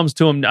think it comes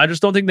to him. I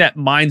just don't think that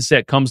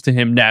mindset comes to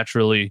him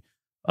naturally.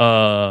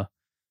 But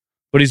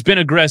he's been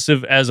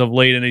aggressive as of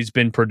late, and he's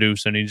been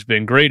producing. He's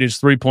been great. His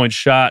three-point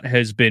shot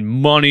has been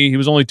money. He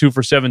was only 2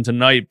 for 7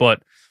 tonight, but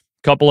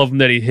a couple of them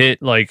that he hit,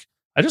 I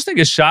just think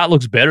his shot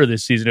looks better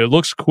this season. It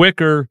looks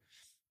quicker,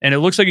 and it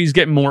looks like he's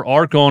getting more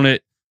arc on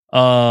it.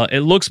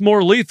 It looks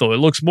more lethal. It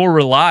looks more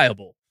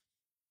reliable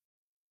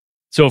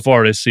so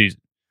far this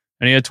season.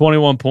 And he had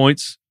 21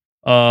 points,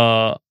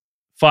 5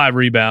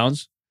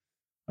 rebounds.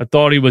 I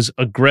thought he was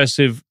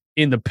aggressive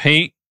in the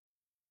paint.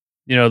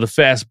 The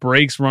fast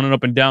breaks running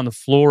up and down the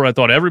floor. I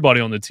thought everybody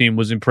on the team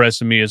was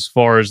impressing me as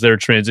far as their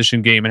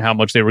transition game and how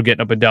much they were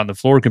getting up and down the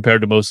floor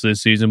compared to most of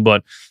this season.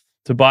 But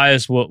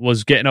Tobias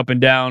was getting up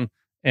and down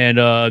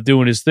and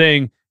doing his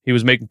thing. He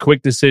was making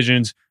quick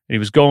decisions. And he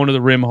was going to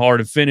the rim hard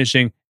and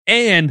finishing.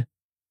 And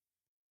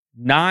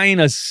 9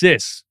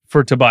 assists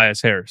for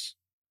Tobias Harris.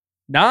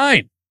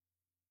 9.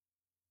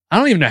 I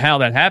don't even know how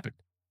that happened.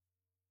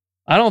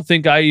 I don't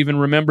think I even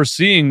remember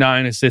seeing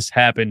 9 assists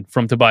happen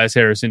from Tobias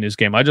Harris in this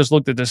game. I just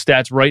looked at the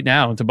stats right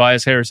now, and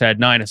Tobias Harris had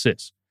 9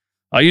 assists.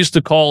 I used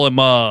to call him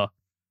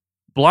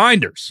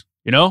blinders,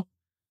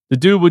 The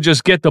dude would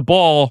just get the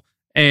ball,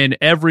 and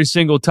every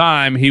single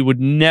time he would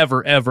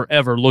never, ever,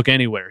 ever look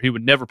anywhere. He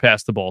would never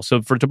pass the ball.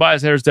 So for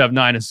Tobias Harris to have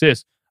 9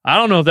 assists, I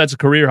don't know if that's a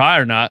career high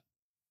or not.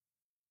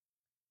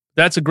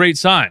 That's a great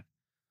sign.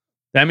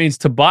 That means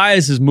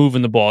Tobias is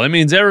moving the ball. That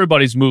means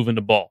everybody's moving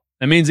the ball.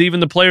 That means even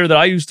the player that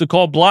I used to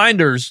call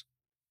blinders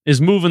is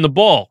moving the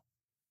ball.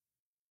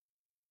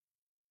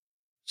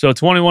 So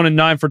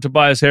 21-9 for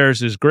Tobias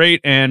Harris is great.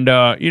 And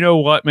you know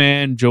what,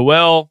 man?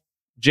 Joel,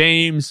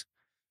 James,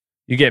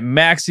 you get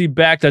Maxey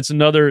back. That's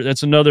another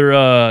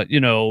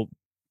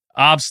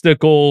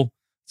obstacle.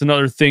 It's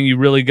another thing you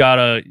really got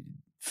to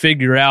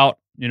figure out,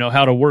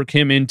 how to work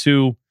him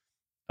into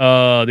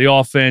the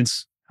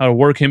offense, how to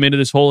work him into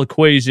this whole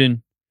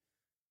equation.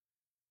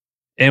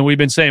 And we've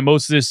been saying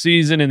most of this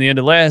season and the end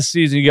of last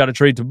season, you got to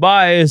trade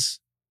Tobias.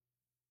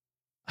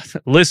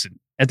 Listen,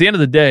 at the end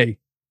of the day,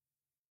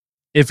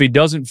 if he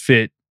doesn't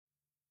fit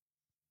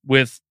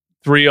with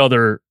 3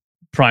 other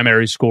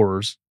primary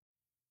scorers,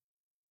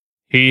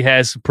 he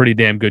has some pretty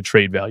damn good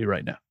trade value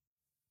right now.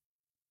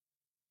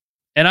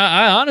 And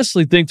I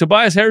honestly think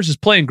Tobias Harris is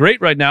playing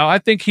great right now. I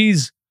think he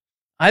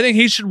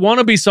should want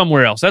to be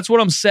somewhere else. That's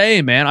what I'm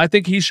saying, man. I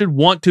think he should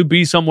want to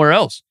be somewhere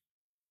else.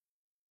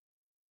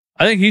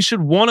 I think he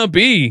should want to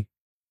be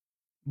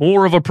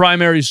more of a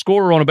primary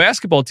scorer on a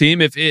basketball team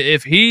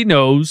if he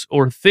knows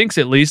or thinks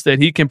at least that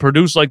he can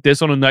produce like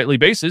this on a nightly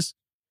basis.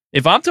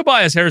 If I'm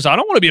Tobias Harris, I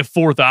don't want to be a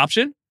 4th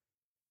option.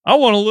 I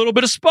want a little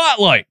bit of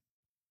spotlight.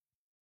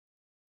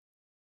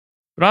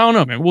 But I don't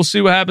know, man. We'll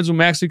see what happens when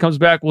Maxey comes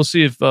back. We'll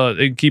see if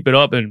they can keep it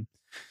up and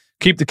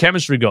keep the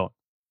chemistry going.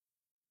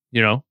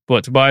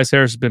 But Tobias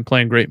Harris has been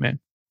playing great, man.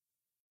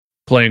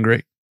 Playing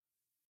great.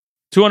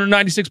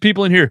 296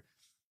 people in here.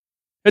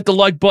 Hit the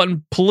like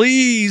button,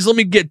 please. Let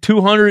me get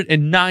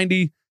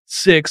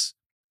 296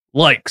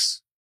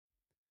 likes.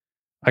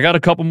 I got a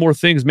couple more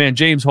things, man.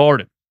 James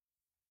Harden.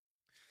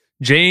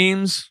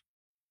 James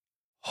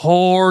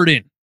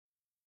Harden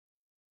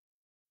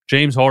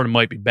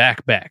might be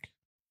back.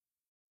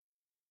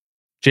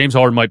 James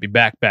Harden might be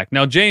back.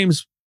 Now,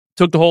 James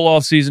took the whole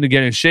offseason to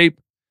get in shape,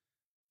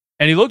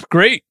 and he looked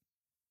great.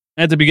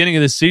 at the beginning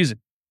of this season.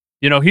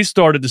 You know, he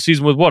started the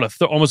season with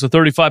almost a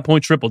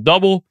 35-point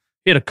triple-double.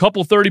 He had a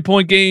couple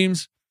 30-point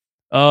games.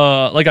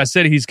 Like I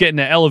said, he's getting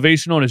an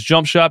elevation on his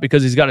jump shot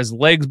because he's got his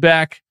legs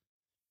back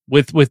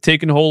with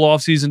taking the whole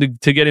offseason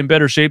to get in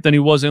better shape than he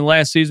was in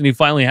last season. He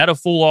finally had a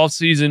full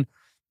offseason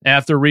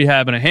after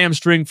rehabbing a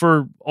hamstring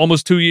for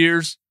almost 2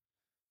 years.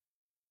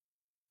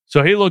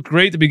 So he looked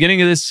great at the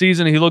beginning of this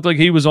season. He looked like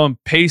he was on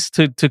pace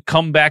to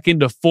come back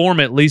into form,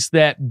 at least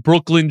that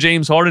Brooklyn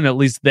James Harden, at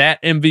least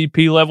that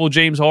MVP level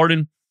James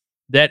Harden,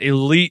 that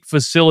elite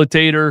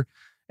facilitator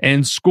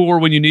and score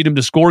when you need him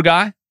to score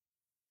guy.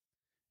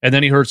 And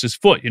then he hurts his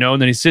foot,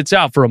 and then he sits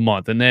out for a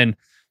month. And then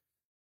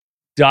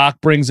Doc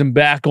brings him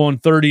back on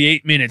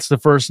 38 minutes the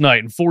first night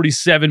and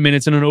 47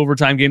 minutes in an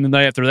overtime game the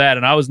night after that.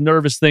 And I was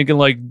nervous thinking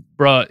like,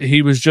 bruh,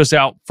 he was just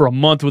out for a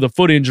month with a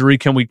foot injury.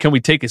 Can we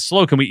take it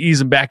slow? Can we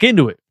ease him back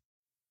into it?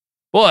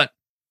 But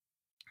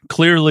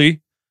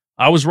clearly,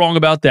 I was wrong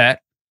about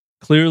that.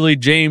 Clearly,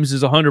 James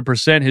is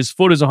 100%. His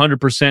foot is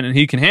 100%, and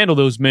he can handle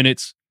those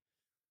minutes.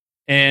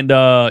 And,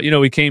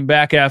 he came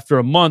back after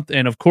a month,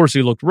 and of course,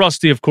 he looked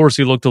rusty. Of course,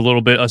 he looked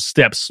a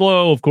step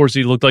slow. Of course,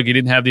 he looked like he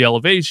didn't have the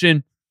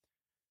elevation.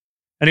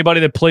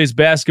 Anybody that plays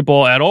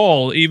basketball at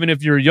all, even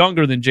if you're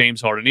younger than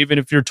James Harden, even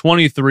if you're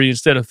 23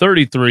 instead of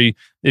 33,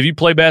 if you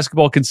play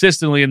basketball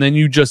consistently and then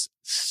you just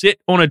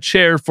sit on a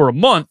chair for a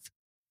month,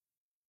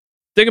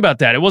 think about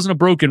that. It wasn't a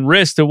broken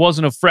wrist. It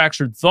wasn't a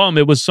fractured thumb.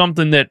 It was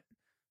something that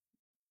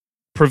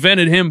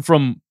prevented him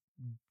from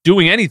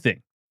doing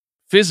anything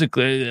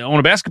physically on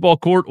a basketball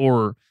court,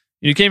 or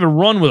you can't even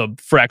run with a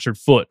fractured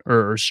foot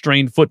or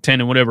strained foot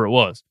tendon, whatever it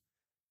was.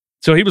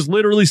 So he was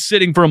literally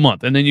sitting for a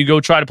month, and then you go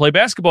try to play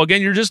basketball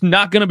again. You're just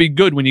not going to be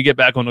good when you get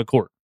back on the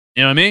court.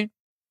 You know what I mean?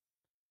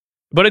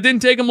 But it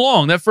didn't take him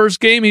long. That first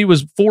game, he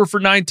was 4 for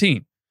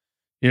 19.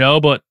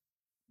 But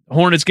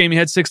Hornets game, he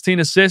had 16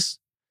 assists.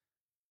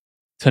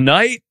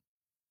 Tonight,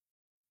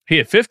 he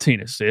had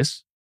 15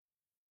 assists.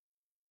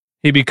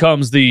 He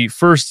becomes the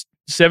first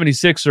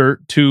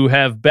 76er to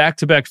have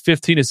back-to-back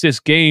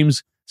 15-assist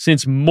games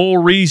since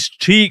Maurice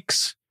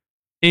Cheeks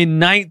in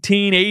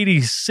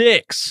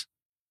 1986.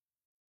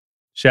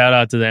 Shout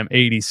out to them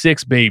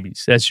 86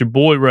 babies. That's your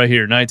boy right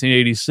here,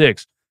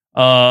 1986.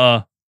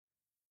 So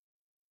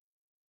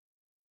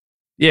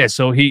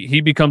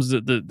he becomes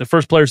the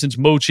first player since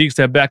Mo Cheeks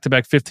to have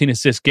back-to-back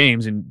 15-assist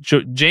games. And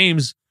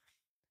James,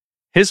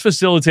 his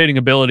facilitating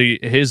ability,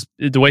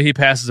 the way he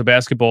passes a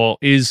basketball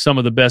is some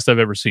of the best I've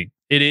ever seen.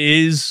 It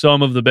is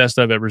some of the best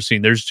I've ever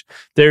seen.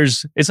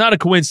 It's not a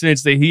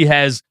coincidence that he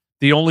has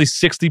the only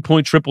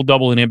 60-point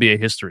triple-double in NBA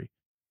history.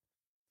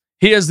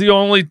 He has the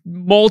only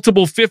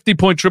multiple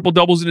 50-point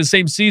triple-doubles in the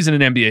same season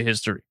in NBA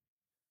history.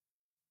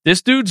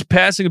 This dude's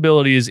passing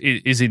ability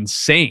is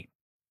insane.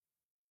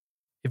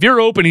 If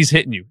you're open, he's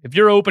hitting you. If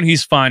you're open,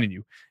 he's finding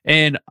you.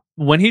 And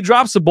when he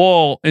drops the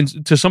ball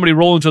to somebody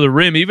rolling to the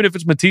rim, even if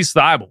it's Matisse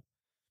Thybulle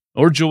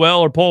or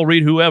Joel or Paul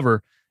Reed,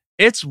 whoever,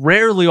 it's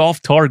rarely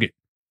off target.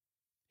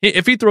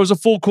 If he throws a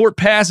full court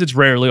pass, it's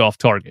rarely off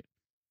target.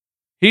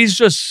 He's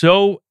just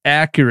so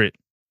accurate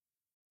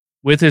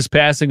with his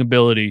passing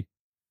ability.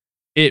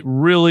 It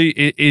really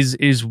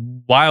is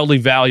wildly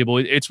valuable.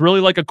 It's really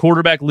like a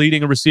quarterback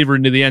leading a receiver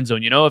into the end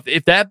zone.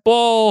 If that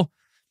ball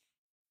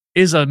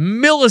is a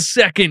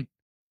millisecond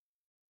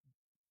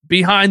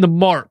behind the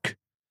mark,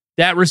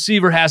 that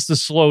receiver has to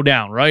slow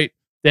down, right?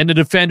 Then the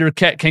defender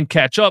can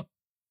catch up.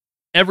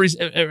 Every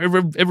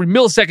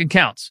millisecond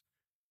counts.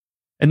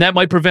 And that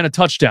might prevent a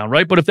touchdown,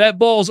 right? But if that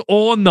ball's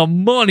on the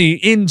money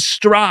in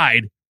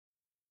stride,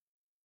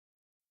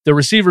 the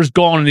receiver's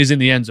gone and he's in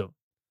the end zone.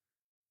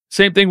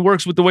 Same thing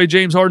works with the way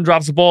James Harden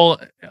drops the ball,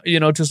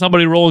 to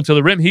somebody rolling to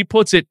the rim. He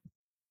puts it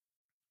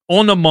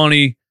on the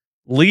money,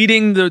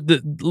 leading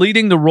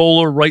the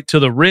roller right to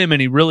the rim,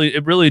 and it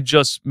really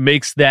just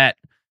makes that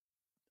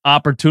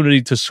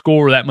opportunity to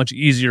score that much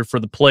easier for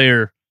the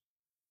player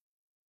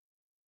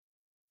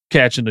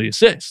catching the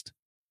assist.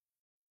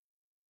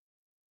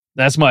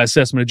 That's my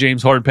assessment of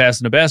James Harden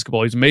passing the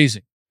basketball. He's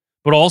amazing.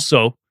 But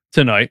also,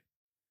 tonight,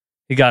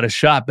 he got his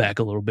shot back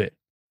a little bit.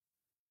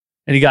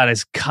 And he got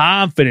his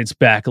confidence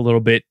back a little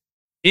bit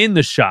in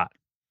the shot.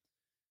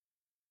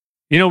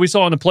 We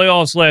saw in the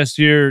playoffs last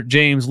year,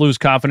 James lose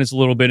confidence a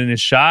little bit in his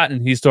shot,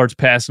 and he starts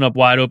passing up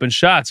wide open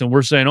shots. And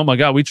we're saying, oh my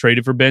God, we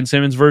traded for Ben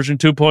Simmons version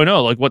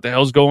 2.0. Like, what the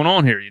hell's going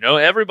on here?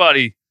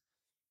 Everybody,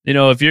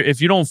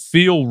 if you don't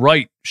feel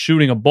right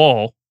shooting a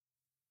ball,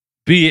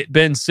 be it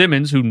Ben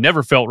Simmons, who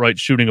never felt right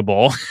shooting a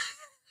ball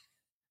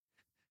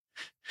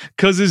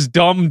because his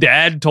dumb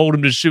dad told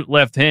him to shoot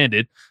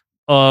left-handed.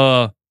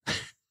 But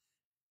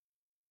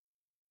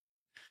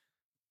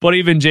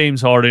even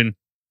James Harden,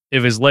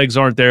 if his legs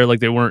aren't there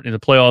like they weren't in the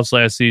playoffs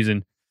last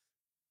season,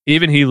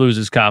 even he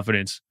loses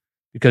confidence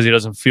because he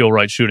doesn't feel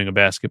right shooting a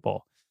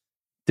basketball.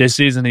 This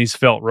season, he's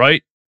felt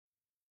right.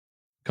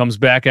 Comes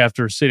back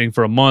after sitting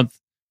for a month,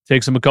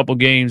 takes him a couple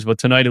games, but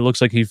tonight it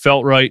looks like he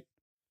felt right.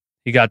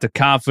 He got the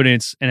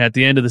confidence, and at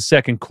the end of the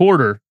second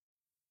quarter,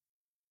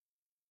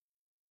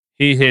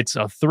 he hits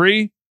a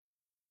three.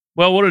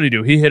 Well, what did he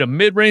do? He hit a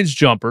mid-range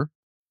jumper.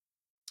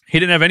 He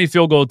didn't have any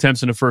field goal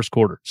attempts in the first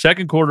quarter.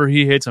 Second quarter,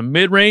 he hits a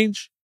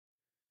mid-range.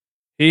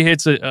 He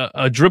hits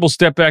a dribble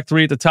step back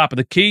three at the top of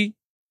the key.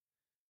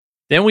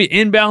 Then we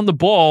inbound the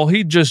ball.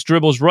 He just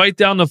dribbles right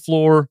down the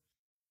floor,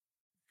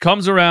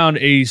 comes around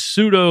a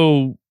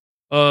pseudo,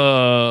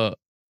 I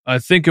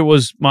think it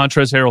was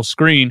Montrezl Harrell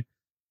screen,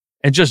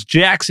 and just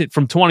jacks it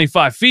from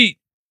 25 feet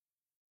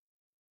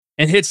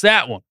and hits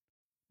that one.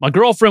 My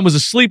girlfriend was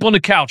asleep on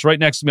the couch right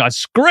next to me. I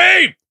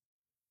screamed,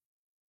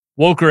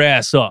 woke her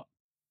ass up.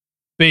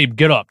 Babe,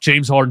 get up.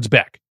 James Harden's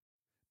back.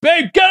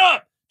 Babe, get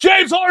up.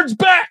 James Harden's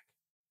back.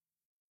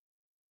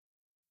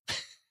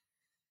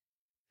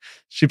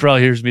 She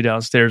probably hears me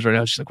downstairs right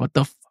now. She's like, what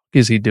the fuck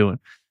is he doing?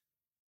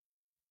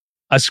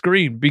 I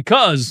screamed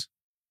because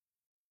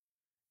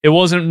it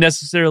wasn't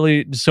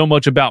necessarily so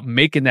much about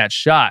making that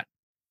shot.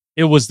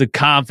 It was the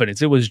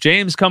confidence. It was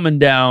James coming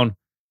down,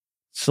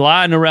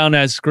 sliding around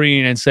that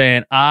screen and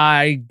saying,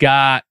 I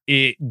got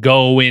it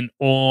going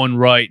on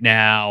right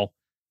now,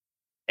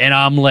 and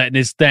I'm letting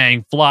this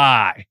thing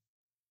fly.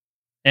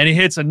 And he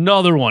hits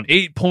another one,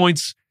 8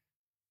 points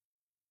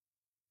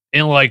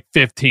in like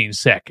 15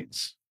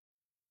 seconds.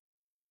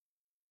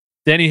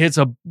 Then he hits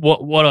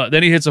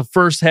then he hits a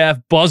first half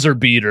buzzer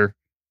beater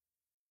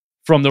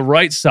from the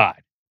right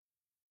side.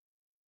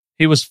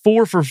 He was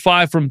 4 for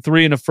 5 from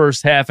 3 in the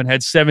first half and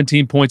had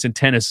 17 points and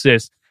 10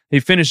 assists.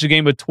 He finished the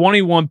game with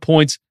 21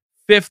 points,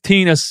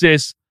 15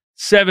 assists,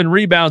 7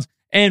 rebounds,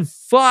 and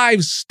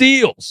 5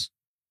 steals.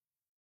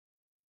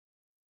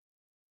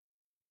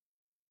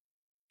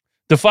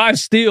 The 5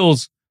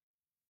 steals,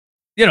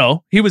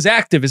 he was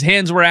active. His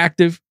hands were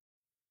active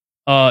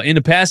in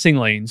the passing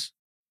lanes.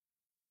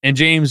 And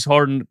James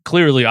Harden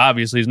clearly,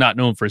 obviously, is not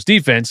known for his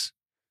defense.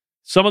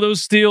 Some of those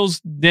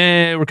steals,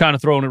 we're kind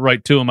of throwing it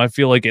right to him. I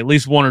feel like at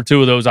least 1 or 2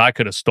 of those I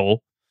could have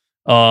stole.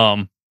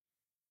 But,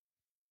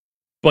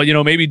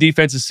 maybe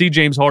defenses see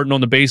James Harden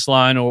on the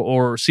baseline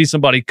or see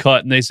somebody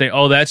cut and they say,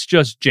 oh, that's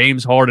just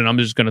James Harden. I'm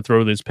just going to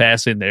throw this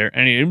pass in there.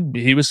 And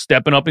he was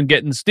stepping up and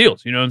getting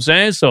steals. You know what I'm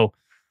saying? So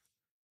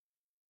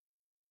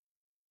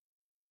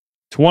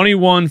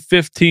 21,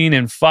 15,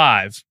 and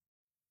 5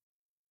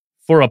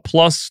 for a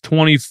plus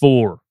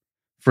 24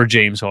 for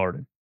James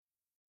Harden.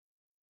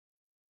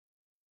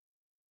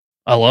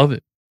 I love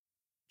it.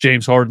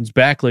 James Harden's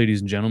back, ladies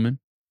and gentlemen.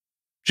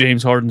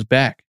 James Harden's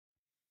back.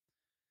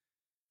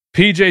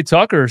 PJ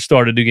Tucker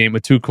started the game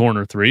with 2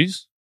 corner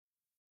threes.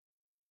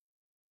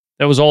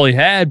 That was all he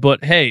had,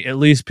 but hey, at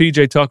least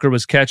PJ Tucker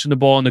was catching the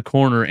ball in the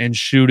corner and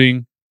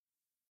shooting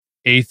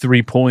a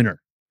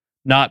 3-pointer.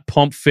 Not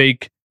pump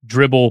fake,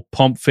 dribble,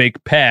 pump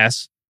fake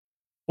pass,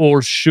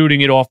 or shooting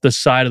it off the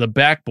side of the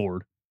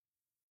backboard.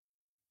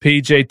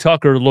 PJ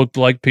Tucker looked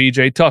like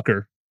PJ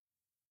Tucker.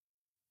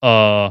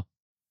 At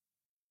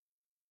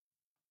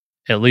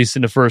least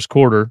in the first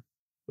quarter,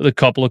 with a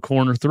couple of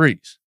corner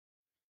threes.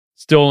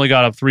 Still only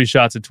got up 3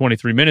 shots in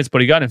 23 minutes,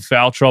 but he got in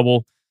foul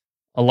trouble.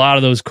 A lot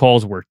of those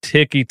calls were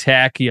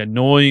ticky-tacky,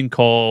 annoying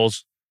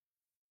calls.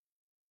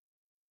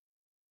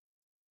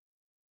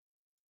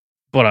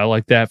 But I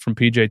like that from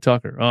PJ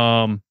Tucker.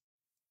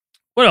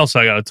 What else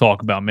I got to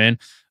talk about, man?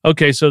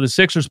 Okay, so the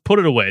Sixers put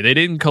it away. They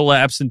didn't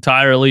collapse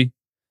entirely.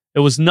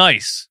 It was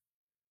nice.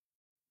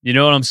 You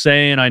know what I'm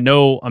saying? I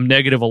know I'm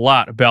negative a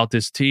lot about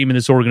this team and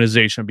this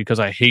organization because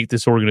I hate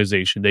this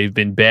organization. They've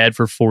been bad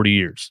for 40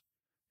 years.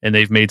 And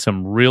they've made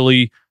some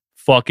really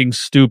fucking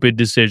stupid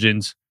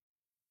decisions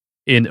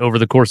over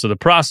the course of the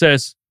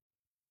process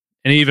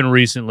and even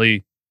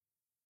recently.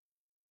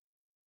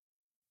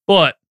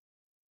 But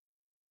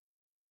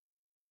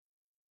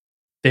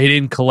they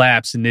didn't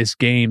collapse in this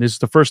game. This is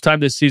the first time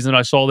this season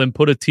I saw them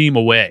put a team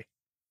away.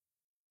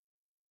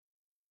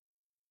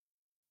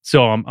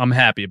 So I'm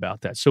happy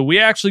about that. So we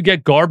actually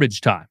get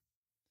garbage time.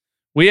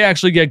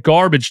 Jaden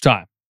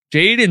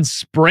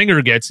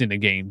Springer gets in the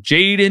game.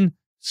 Jaden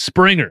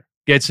Springer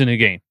gets in the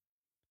game.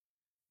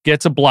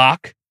 Gets a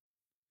block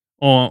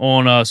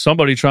on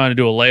somebody trying to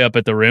do a layup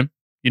at the rim.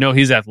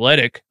 He's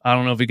athletic. I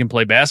don't know if he can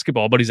play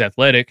basketball, but he's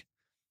athletic.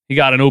 He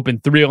got an open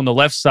 3 on the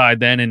left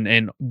side then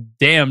and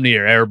damn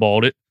near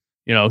airballed it.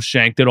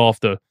 Shanked it off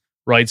the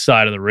right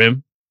side of the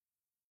rim.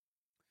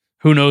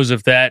 Who knows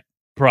if that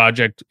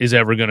project is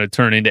ever going to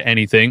turn into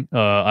anything.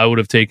 I would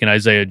have taken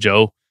Isaiah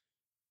Joe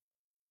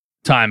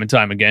time and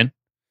time again.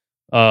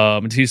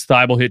 Matisse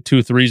Thybulle hit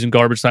 2 threes in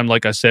garbage time,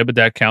 like I said, but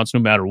that counts no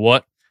matter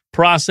what.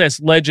 Process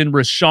legend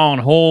Richaun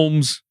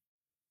Holmes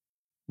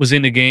was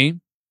in the game.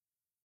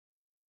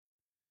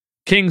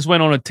 Kings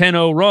went on a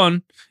 10-0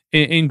 run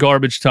in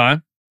garbage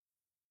time.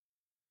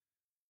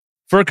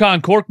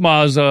 Furkan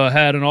Korkmaz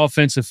had an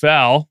offensive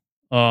foul.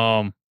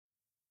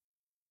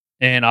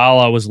 And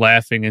Allah was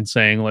laughing and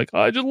saying,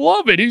 I just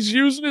love it. He's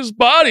using his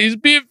body. He's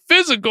being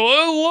physical.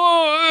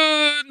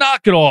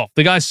 Knock it off.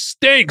 The guy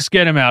stinks.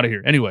 Get him out of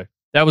here. Anyway,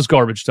 that was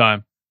garbage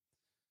time.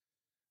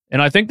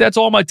 And I think that's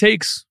all my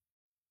takes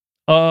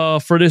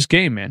for this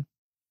game, man.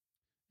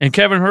 And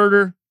Kevin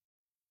Huerter,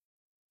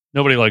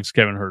 nobody likes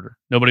Kevin Huerter.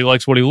 Nobody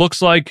likes what he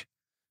looks like.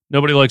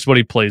 Nobody likes what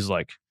he plays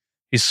like.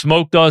 He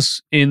smoked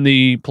us in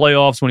the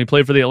playoffs when he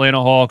played for the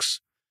Atlanta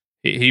Hawks.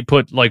 He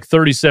put like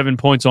 37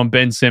 points on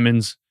Ben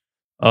Simmons.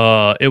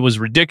 It was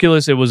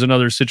ridiculous. It was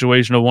another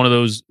situation of one of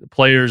those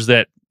players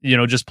that,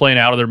 just playing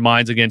out of their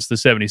minds against the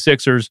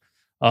 76ers.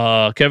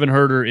 Kevin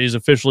Huerter is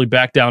officially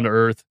back down to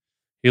earth.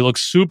 He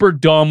looks super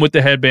dumb with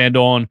the headband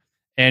on,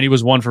 and he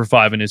was 1 for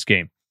 5 in this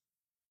game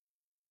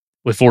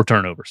with 4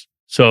 turnovers.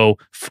 So,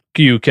 fuck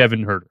you,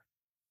 Kevin Huerter.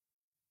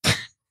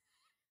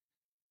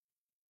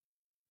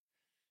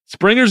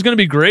 Springer's going to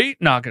be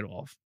great. Knock it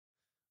off.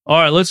 All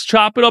right, let's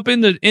chop it up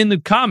in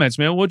the comments,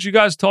 man. What you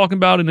guys talking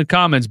about in the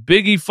comments?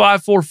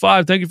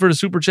 Biggie545, thank you for the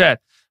super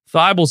chat.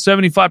 Thibault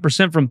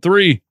 75% from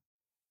 3.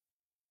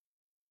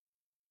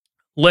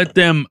 Let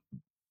them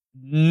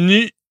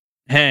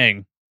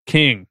hang,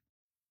 King.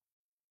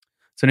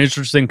 It's an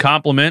interesting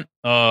compliment.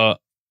 But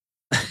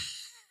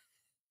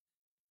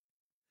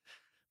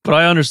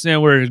I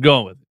understand where he's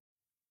going with it.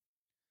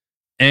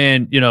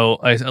 And,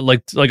 I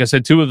like I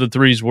said, 2 of the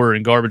 3s were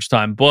in garbage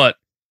time, but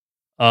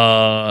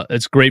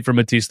it's great for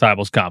Matisse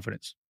Thybulle's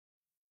confidence.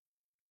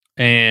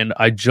 And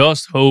I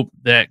just hope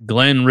that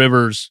Glenn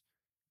Rivers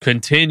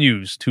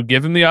continues to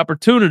give him the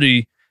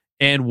opportunity,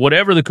 and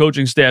whatever the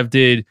coaching staff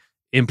did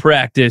in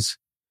practice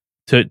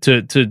to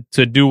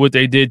do what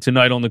they did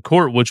tonight on the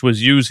court, which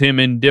was use him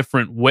in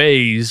different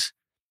ways,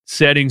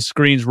 setting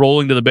screens,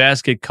 rolling to the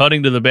basket,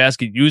 cutting to the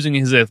basket, using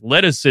his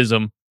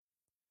athleticism.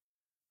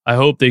 I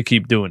hope they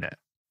keep doing that.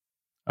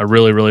 I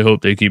really, really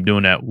hope they keep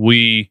doing that.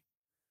 We'll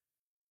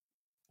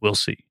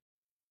see.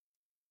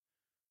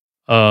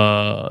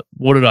 What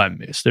did I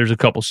miss? There's a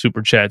couple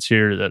super chats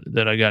here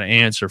that I got to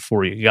answer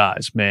for you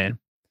guys, man.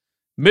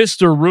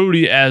 Mr.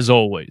 Rudy, as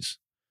always.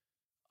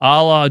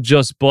 Allah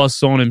just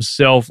busts on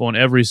himself on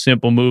every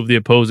simple move the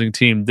opposing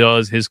team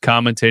does. His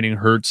commentating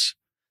hurts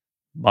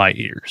my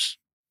ears.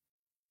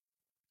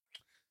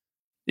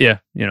 Yeah,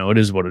 it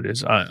is what it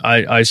is.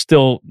 I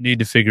still need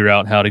to figure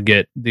out how to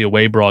get the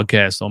away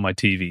broadcast on my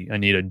TV. I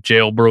need a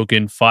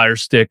jailbroken Fire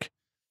Stick.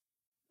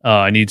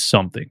 I need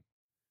something.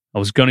 I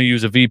was going to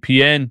use a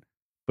VPN,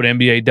 but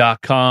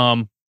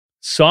NBA.com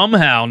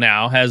somehow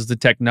now has the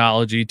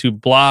technology to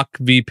block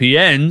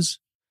VPNs.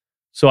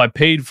 So I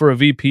paid for a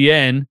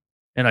VPN,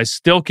 and I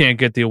still can't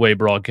get the away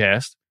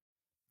broadcast.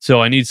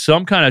 So I need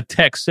some kind of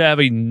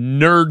tech-savvy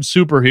nerd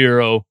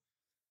superhero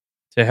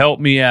to help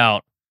me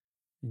out,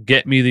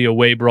 get me the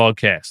away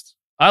broadcast.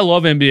 I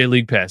love NBA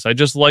League Pass. I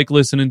just like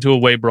listening to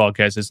away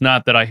broadcasts. It's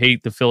not that I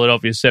hate the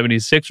Philadelphia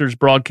 76ers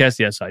broadcast.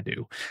 Yes, I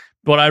do.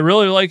 But I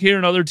really like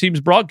hearing other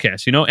teams'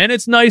 broadcasts, and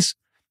it's nice.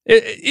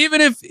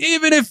 Even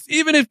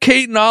if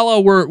Kate and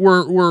Allah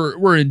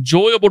were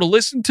enjoyable to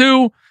listen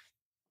to,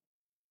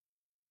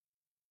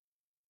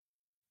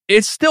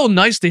 it's still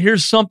nice to hear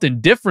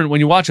something different when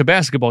you watch a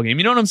basketball game.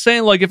 You know what I'm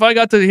saying? Like if I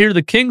got to hear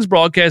the Kings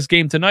broadcast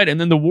game tonight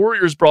and then the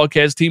Warriors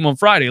broadcast team on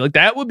Friday, like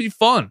that would be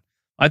fun.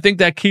 I think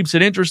that keeps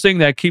it interesting.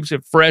 That keeps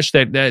it fresh.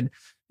 That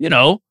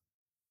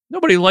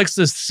nobody likes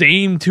the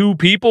same 2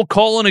 people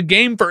calling a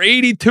game for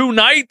 82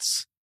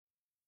 nights.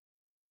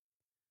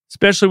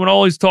 Especially when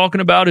all he's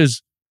talking about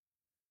is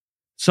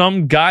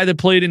some guy that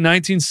played in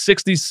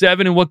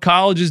 1967 and what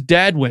college his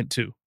dad went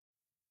to.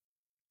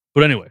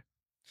 But anyway,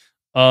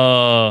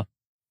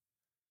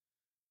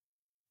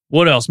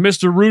 what else?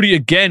 Mr. Rudy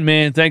again,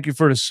 man. Thank you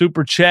for the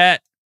super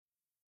chat.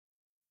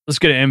 Let's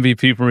get an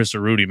MVP for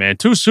Mr. Rudy, man.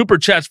 2 super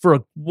chats for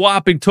a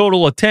whopping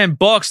total of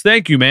 $10.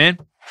 Thank you, man.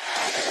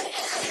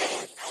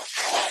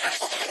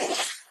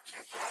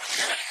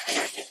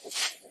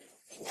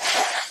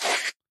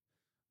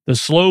 The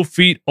slow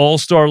feet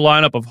all-star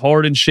lineup of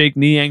Harden, Shake,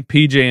 Niang,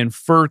 PJ, and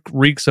Furk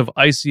reeks of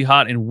icy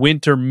hot and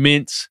winter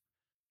mints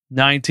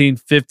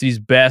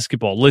 1950s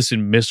basketball.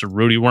 Listen, Mr.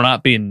 Rudy, we're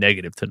not being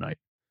negative tonight.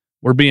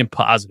 We're being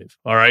positive,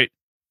 all right?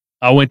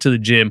 I went to the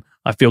gym.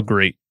 I feel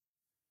great.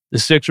 The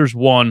Sixers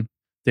won.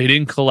 They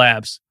didn't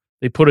collapse.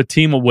 They put a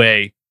team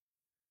away.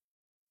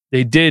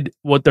 They did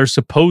what they're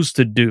supposed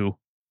to do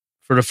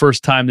for the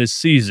first time this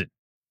season.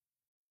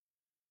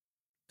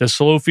 The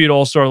slow feed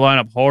all-star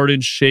lineup, Harden,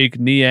 Shake,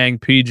 Niang,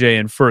 PJ,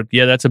 and Furk.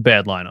 Yeah, that's a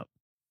bad lineup.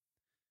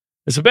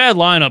 It's a bad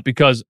lineup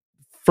because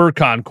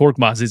Furkan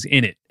Korkmaz is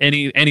in it.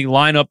 Any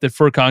lineup that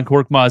Furkan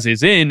Korkmaz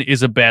is in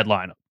is a bad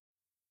lineup.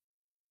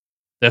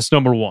 That's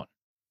number one.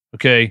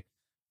 Okay?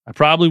 I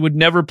probably would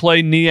never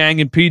play Niang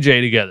and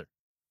PJ together.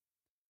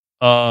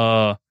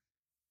 And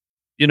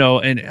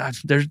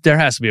there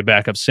has to be a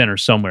backup center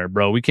somewhere,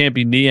 bro. We can't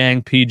be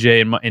Niang,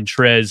 PJ, and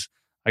Trez.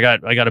 I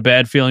got a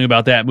bad feeling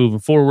about that moving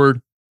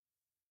forward.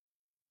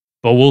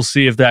 But we'll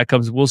see if that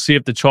comes. We'll see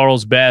if the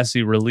Charles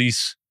Bassey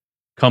release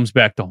comes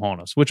back to haunt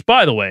us. Which,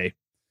 by the way,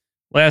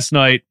 last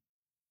night,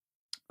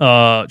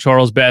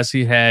 Charles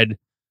Bassey had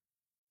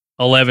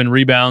 11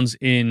 rebounds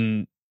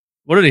in.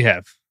 What did he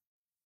have?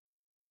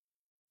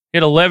 He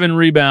had 11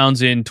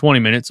 rebounds in 20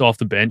 minutes off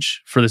the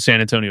bench for the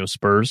San Antonio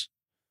Spurs.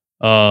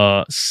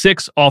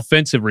 6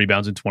 offensive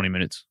rebounds in 20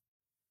 minutes.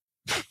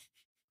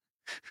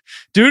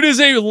 Dude is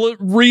a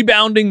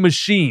rebounding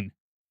machine.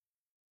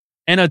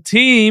 And a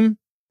team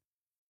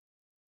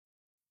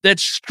that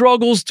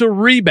struggles to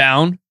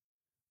rebound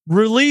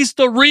released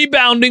a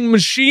rebounding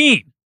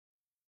machine.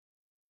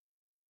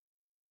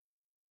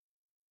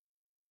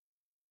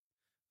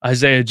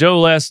 Isaiah Joe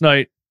last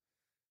night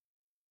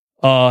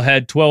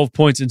had 12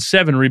 points and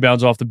 7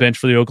 rebounds off the bench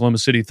for the Oklahoma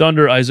City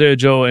Thunder. Isaiah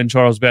Joe and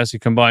Charles Bassey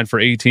combined for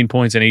 18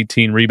 points and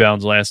 18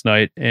 rebounds last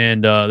night,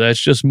 and that's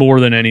just more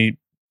than any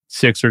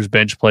Sixers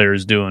bench player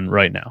is doing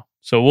right now.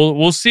 So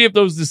we'll see if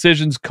those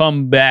decisions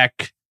come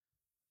back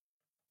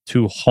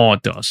to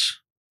haunt us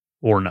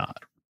or not.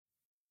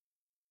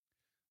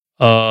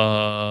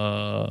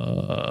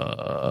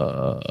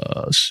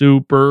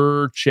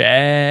 Super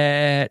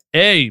chat.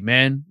 Hey,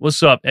 man,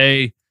 what's up?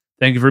 Hey,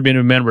 thank you for being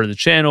a member of the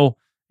channel.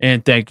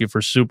 And thank you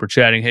for super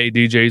chatting. Hey,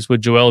 DJs,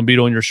 with Joel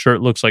Embiid on your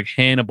shirt looks like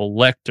Hannibal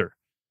Lecter.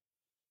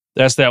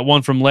 That's that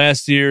one from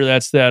last year.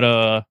 That's that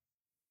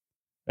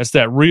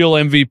real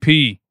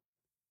MVP.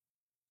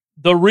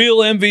 The real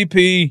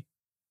MVP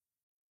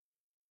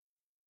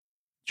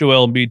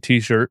Joel Embiid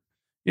t-shirt.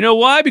 You know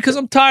why? Because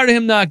I'm tired of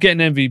him not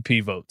getting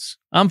MVP votes.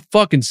 I'm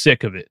fucking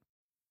sick of it.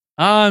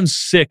 I'm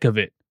sick of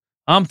it.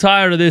 I'm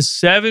tired of this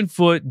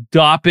 7-foot,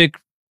 dopic,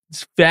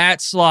 fat,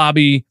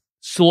 slobby,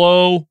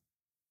 slow.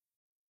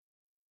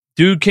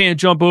 Dude can't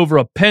jump over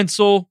a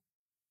pencil.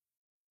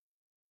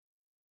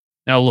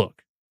 Now,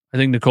 look, I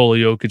think Nikola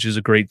Jokic is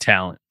a great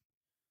talent,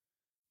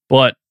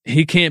 but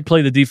he can't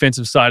play the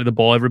defensive side of the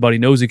ball. Everybody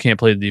knows he can't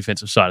play the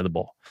defensive side of the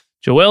ball.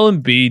 Joel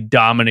Embiid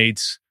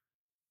dominates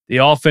the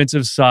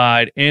offensive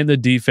side and the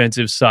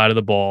defensive side of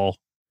the ball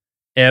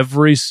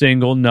every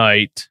single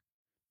night.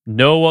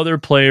 No other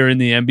player in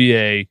the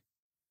NBA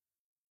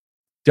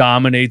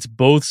dominates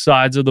both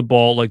sides of the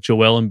ball like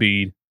Joel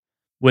Embiid.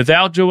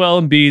 Without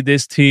Joel Embiid,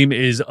 this team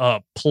is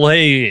a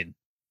play-in.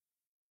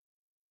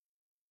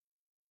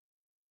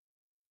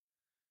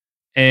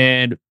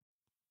 And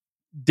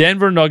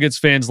Denver Nuggets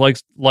fans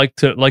like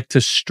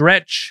to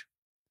stretch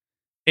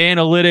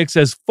analytics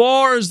as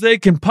far as they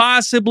can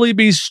possibly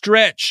be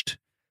stretched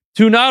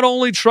to not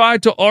only try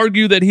to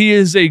argue that he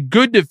is a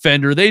good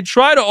defender, they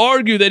try to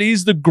argue that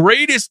he's the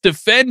greatest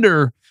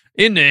defender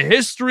in the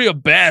history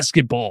of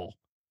basketball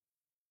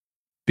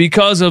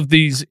because of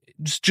these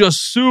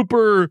just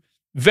super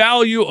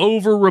value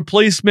over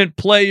replacement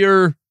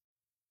player.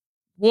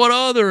 What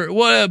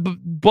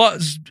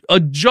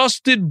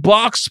adjusted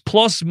box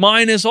plus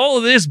minus, all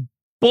of this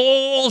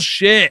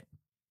bullshit.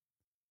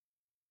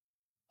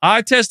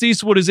 I Test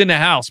Eastwood is in the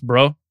house,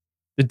 bro.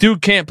 The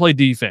dude can't play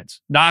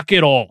defense. Knock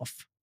it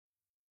off.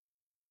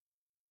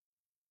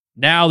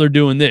 Now they're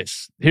doing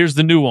this. Here's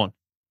the new one.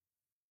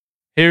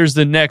 Here's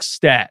the next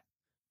stat.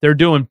 They're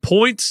doing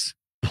points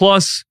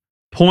plus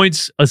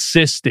points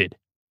assisted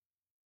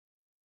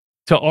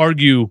to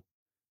argue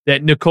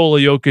that Nikola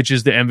Jokic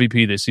is the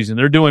MVP this season.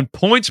 They're doing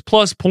points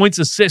plus points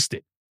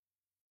assisted.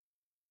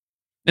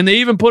 And they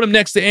even put him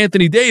next to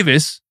Anthony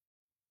Davis,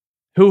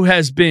 who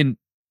has been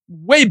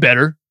way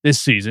better this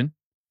season,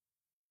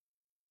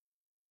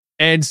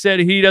 and said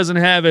he doesn't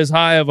have as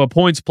high of a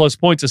points plus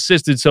points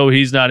assisted, so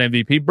he's not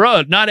MVP.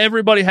 Bro, not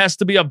everybody has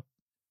to be a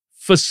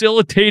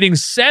facilitating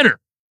center.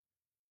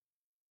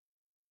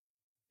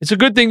 It's a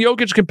good thing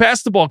Jokic can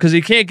pass the ball because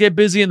he can't get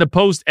busy in the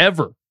post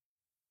ever.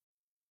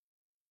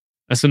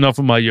 That's enough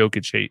of my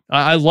Jokic hate.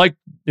 I like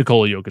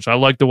Nikola Jokic. I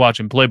like to watch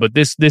him play, but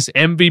this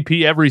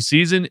MVP every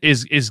season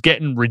is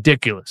getting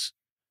ridiculous.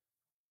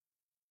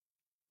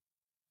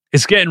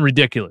 It's getting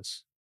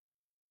ridiculous.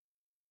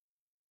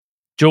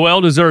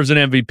 Joel deserves an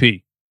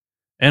MVP,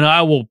 and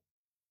I will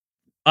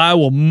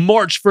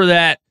march for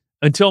that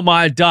until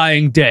my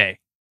dying day.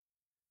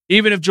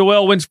 Even if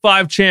Joel wins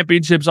 5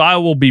 championships, I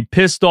will be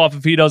pissed off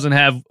if he doesn't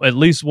have at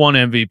least one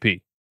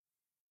MVP,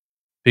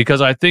 because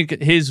I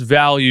think his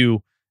value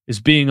is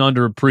being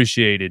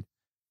underappreciated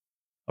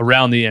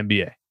around the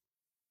NBA.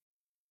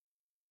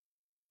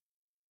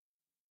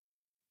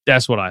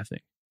 That's what I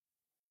think.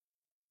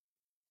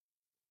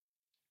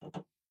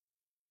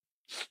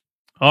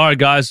 All right,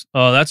 guys.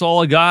 That's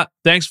all I got.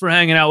 Thanks for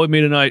hanging out with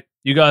me tonight.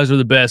 You guys are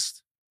the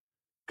best.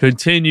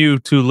 Continue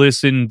to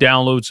listen,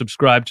 download,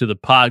 subscribe to the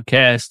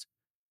podcast.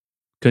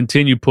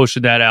 Continue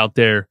pushing that out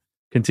there.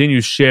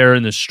 Continue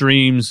sharing the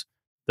streams,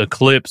 the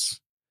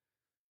clips,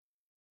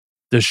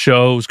 the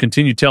shows.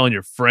 Continue telling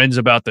your friends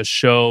about the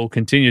show.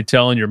 Continue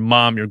telling your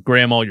mom, your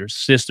grandma, your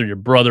sister, your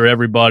brother,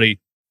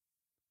 everybody.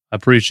 I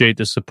appreciate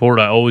the support.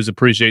 I always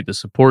appreciate the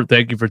support.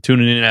 Thank you for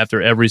tuning in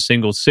after every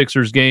single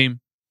Sixers game.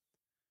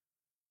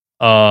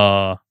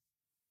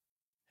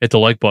 Hit the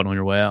like button on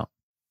your way out.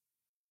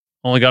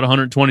 Only got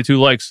 122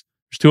 likes.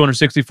 There's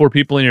 264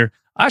 people in here.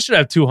 I should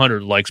have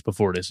 200 likes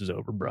before this is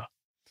over, bro.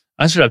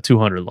 I should have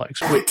 200 likes.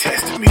 Quit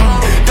testing me.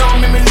 Don't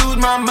make me lose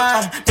my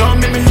mind. Don't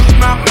make me lose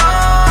my mind.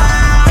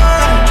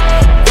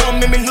 Don't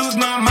make me lose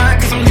my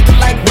mind, cause I'm looking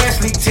like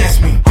Wesley.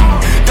 Test me.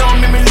 Don't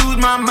make me lose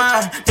my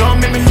mind. Don't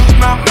make me lose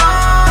my mind.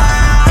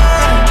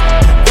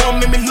 Don't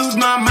make me lose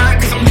my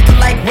mind, cause I'm looking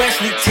like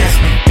Wesley. Test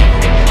me.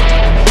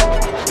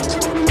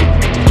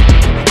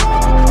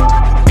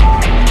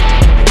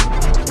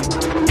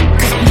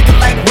 Cause I'm looking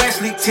like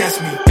Wesley.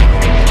 Test me.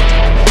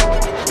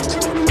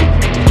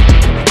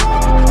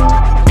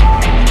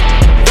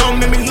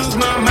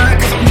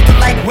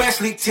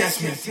 Wesley,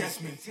 test me.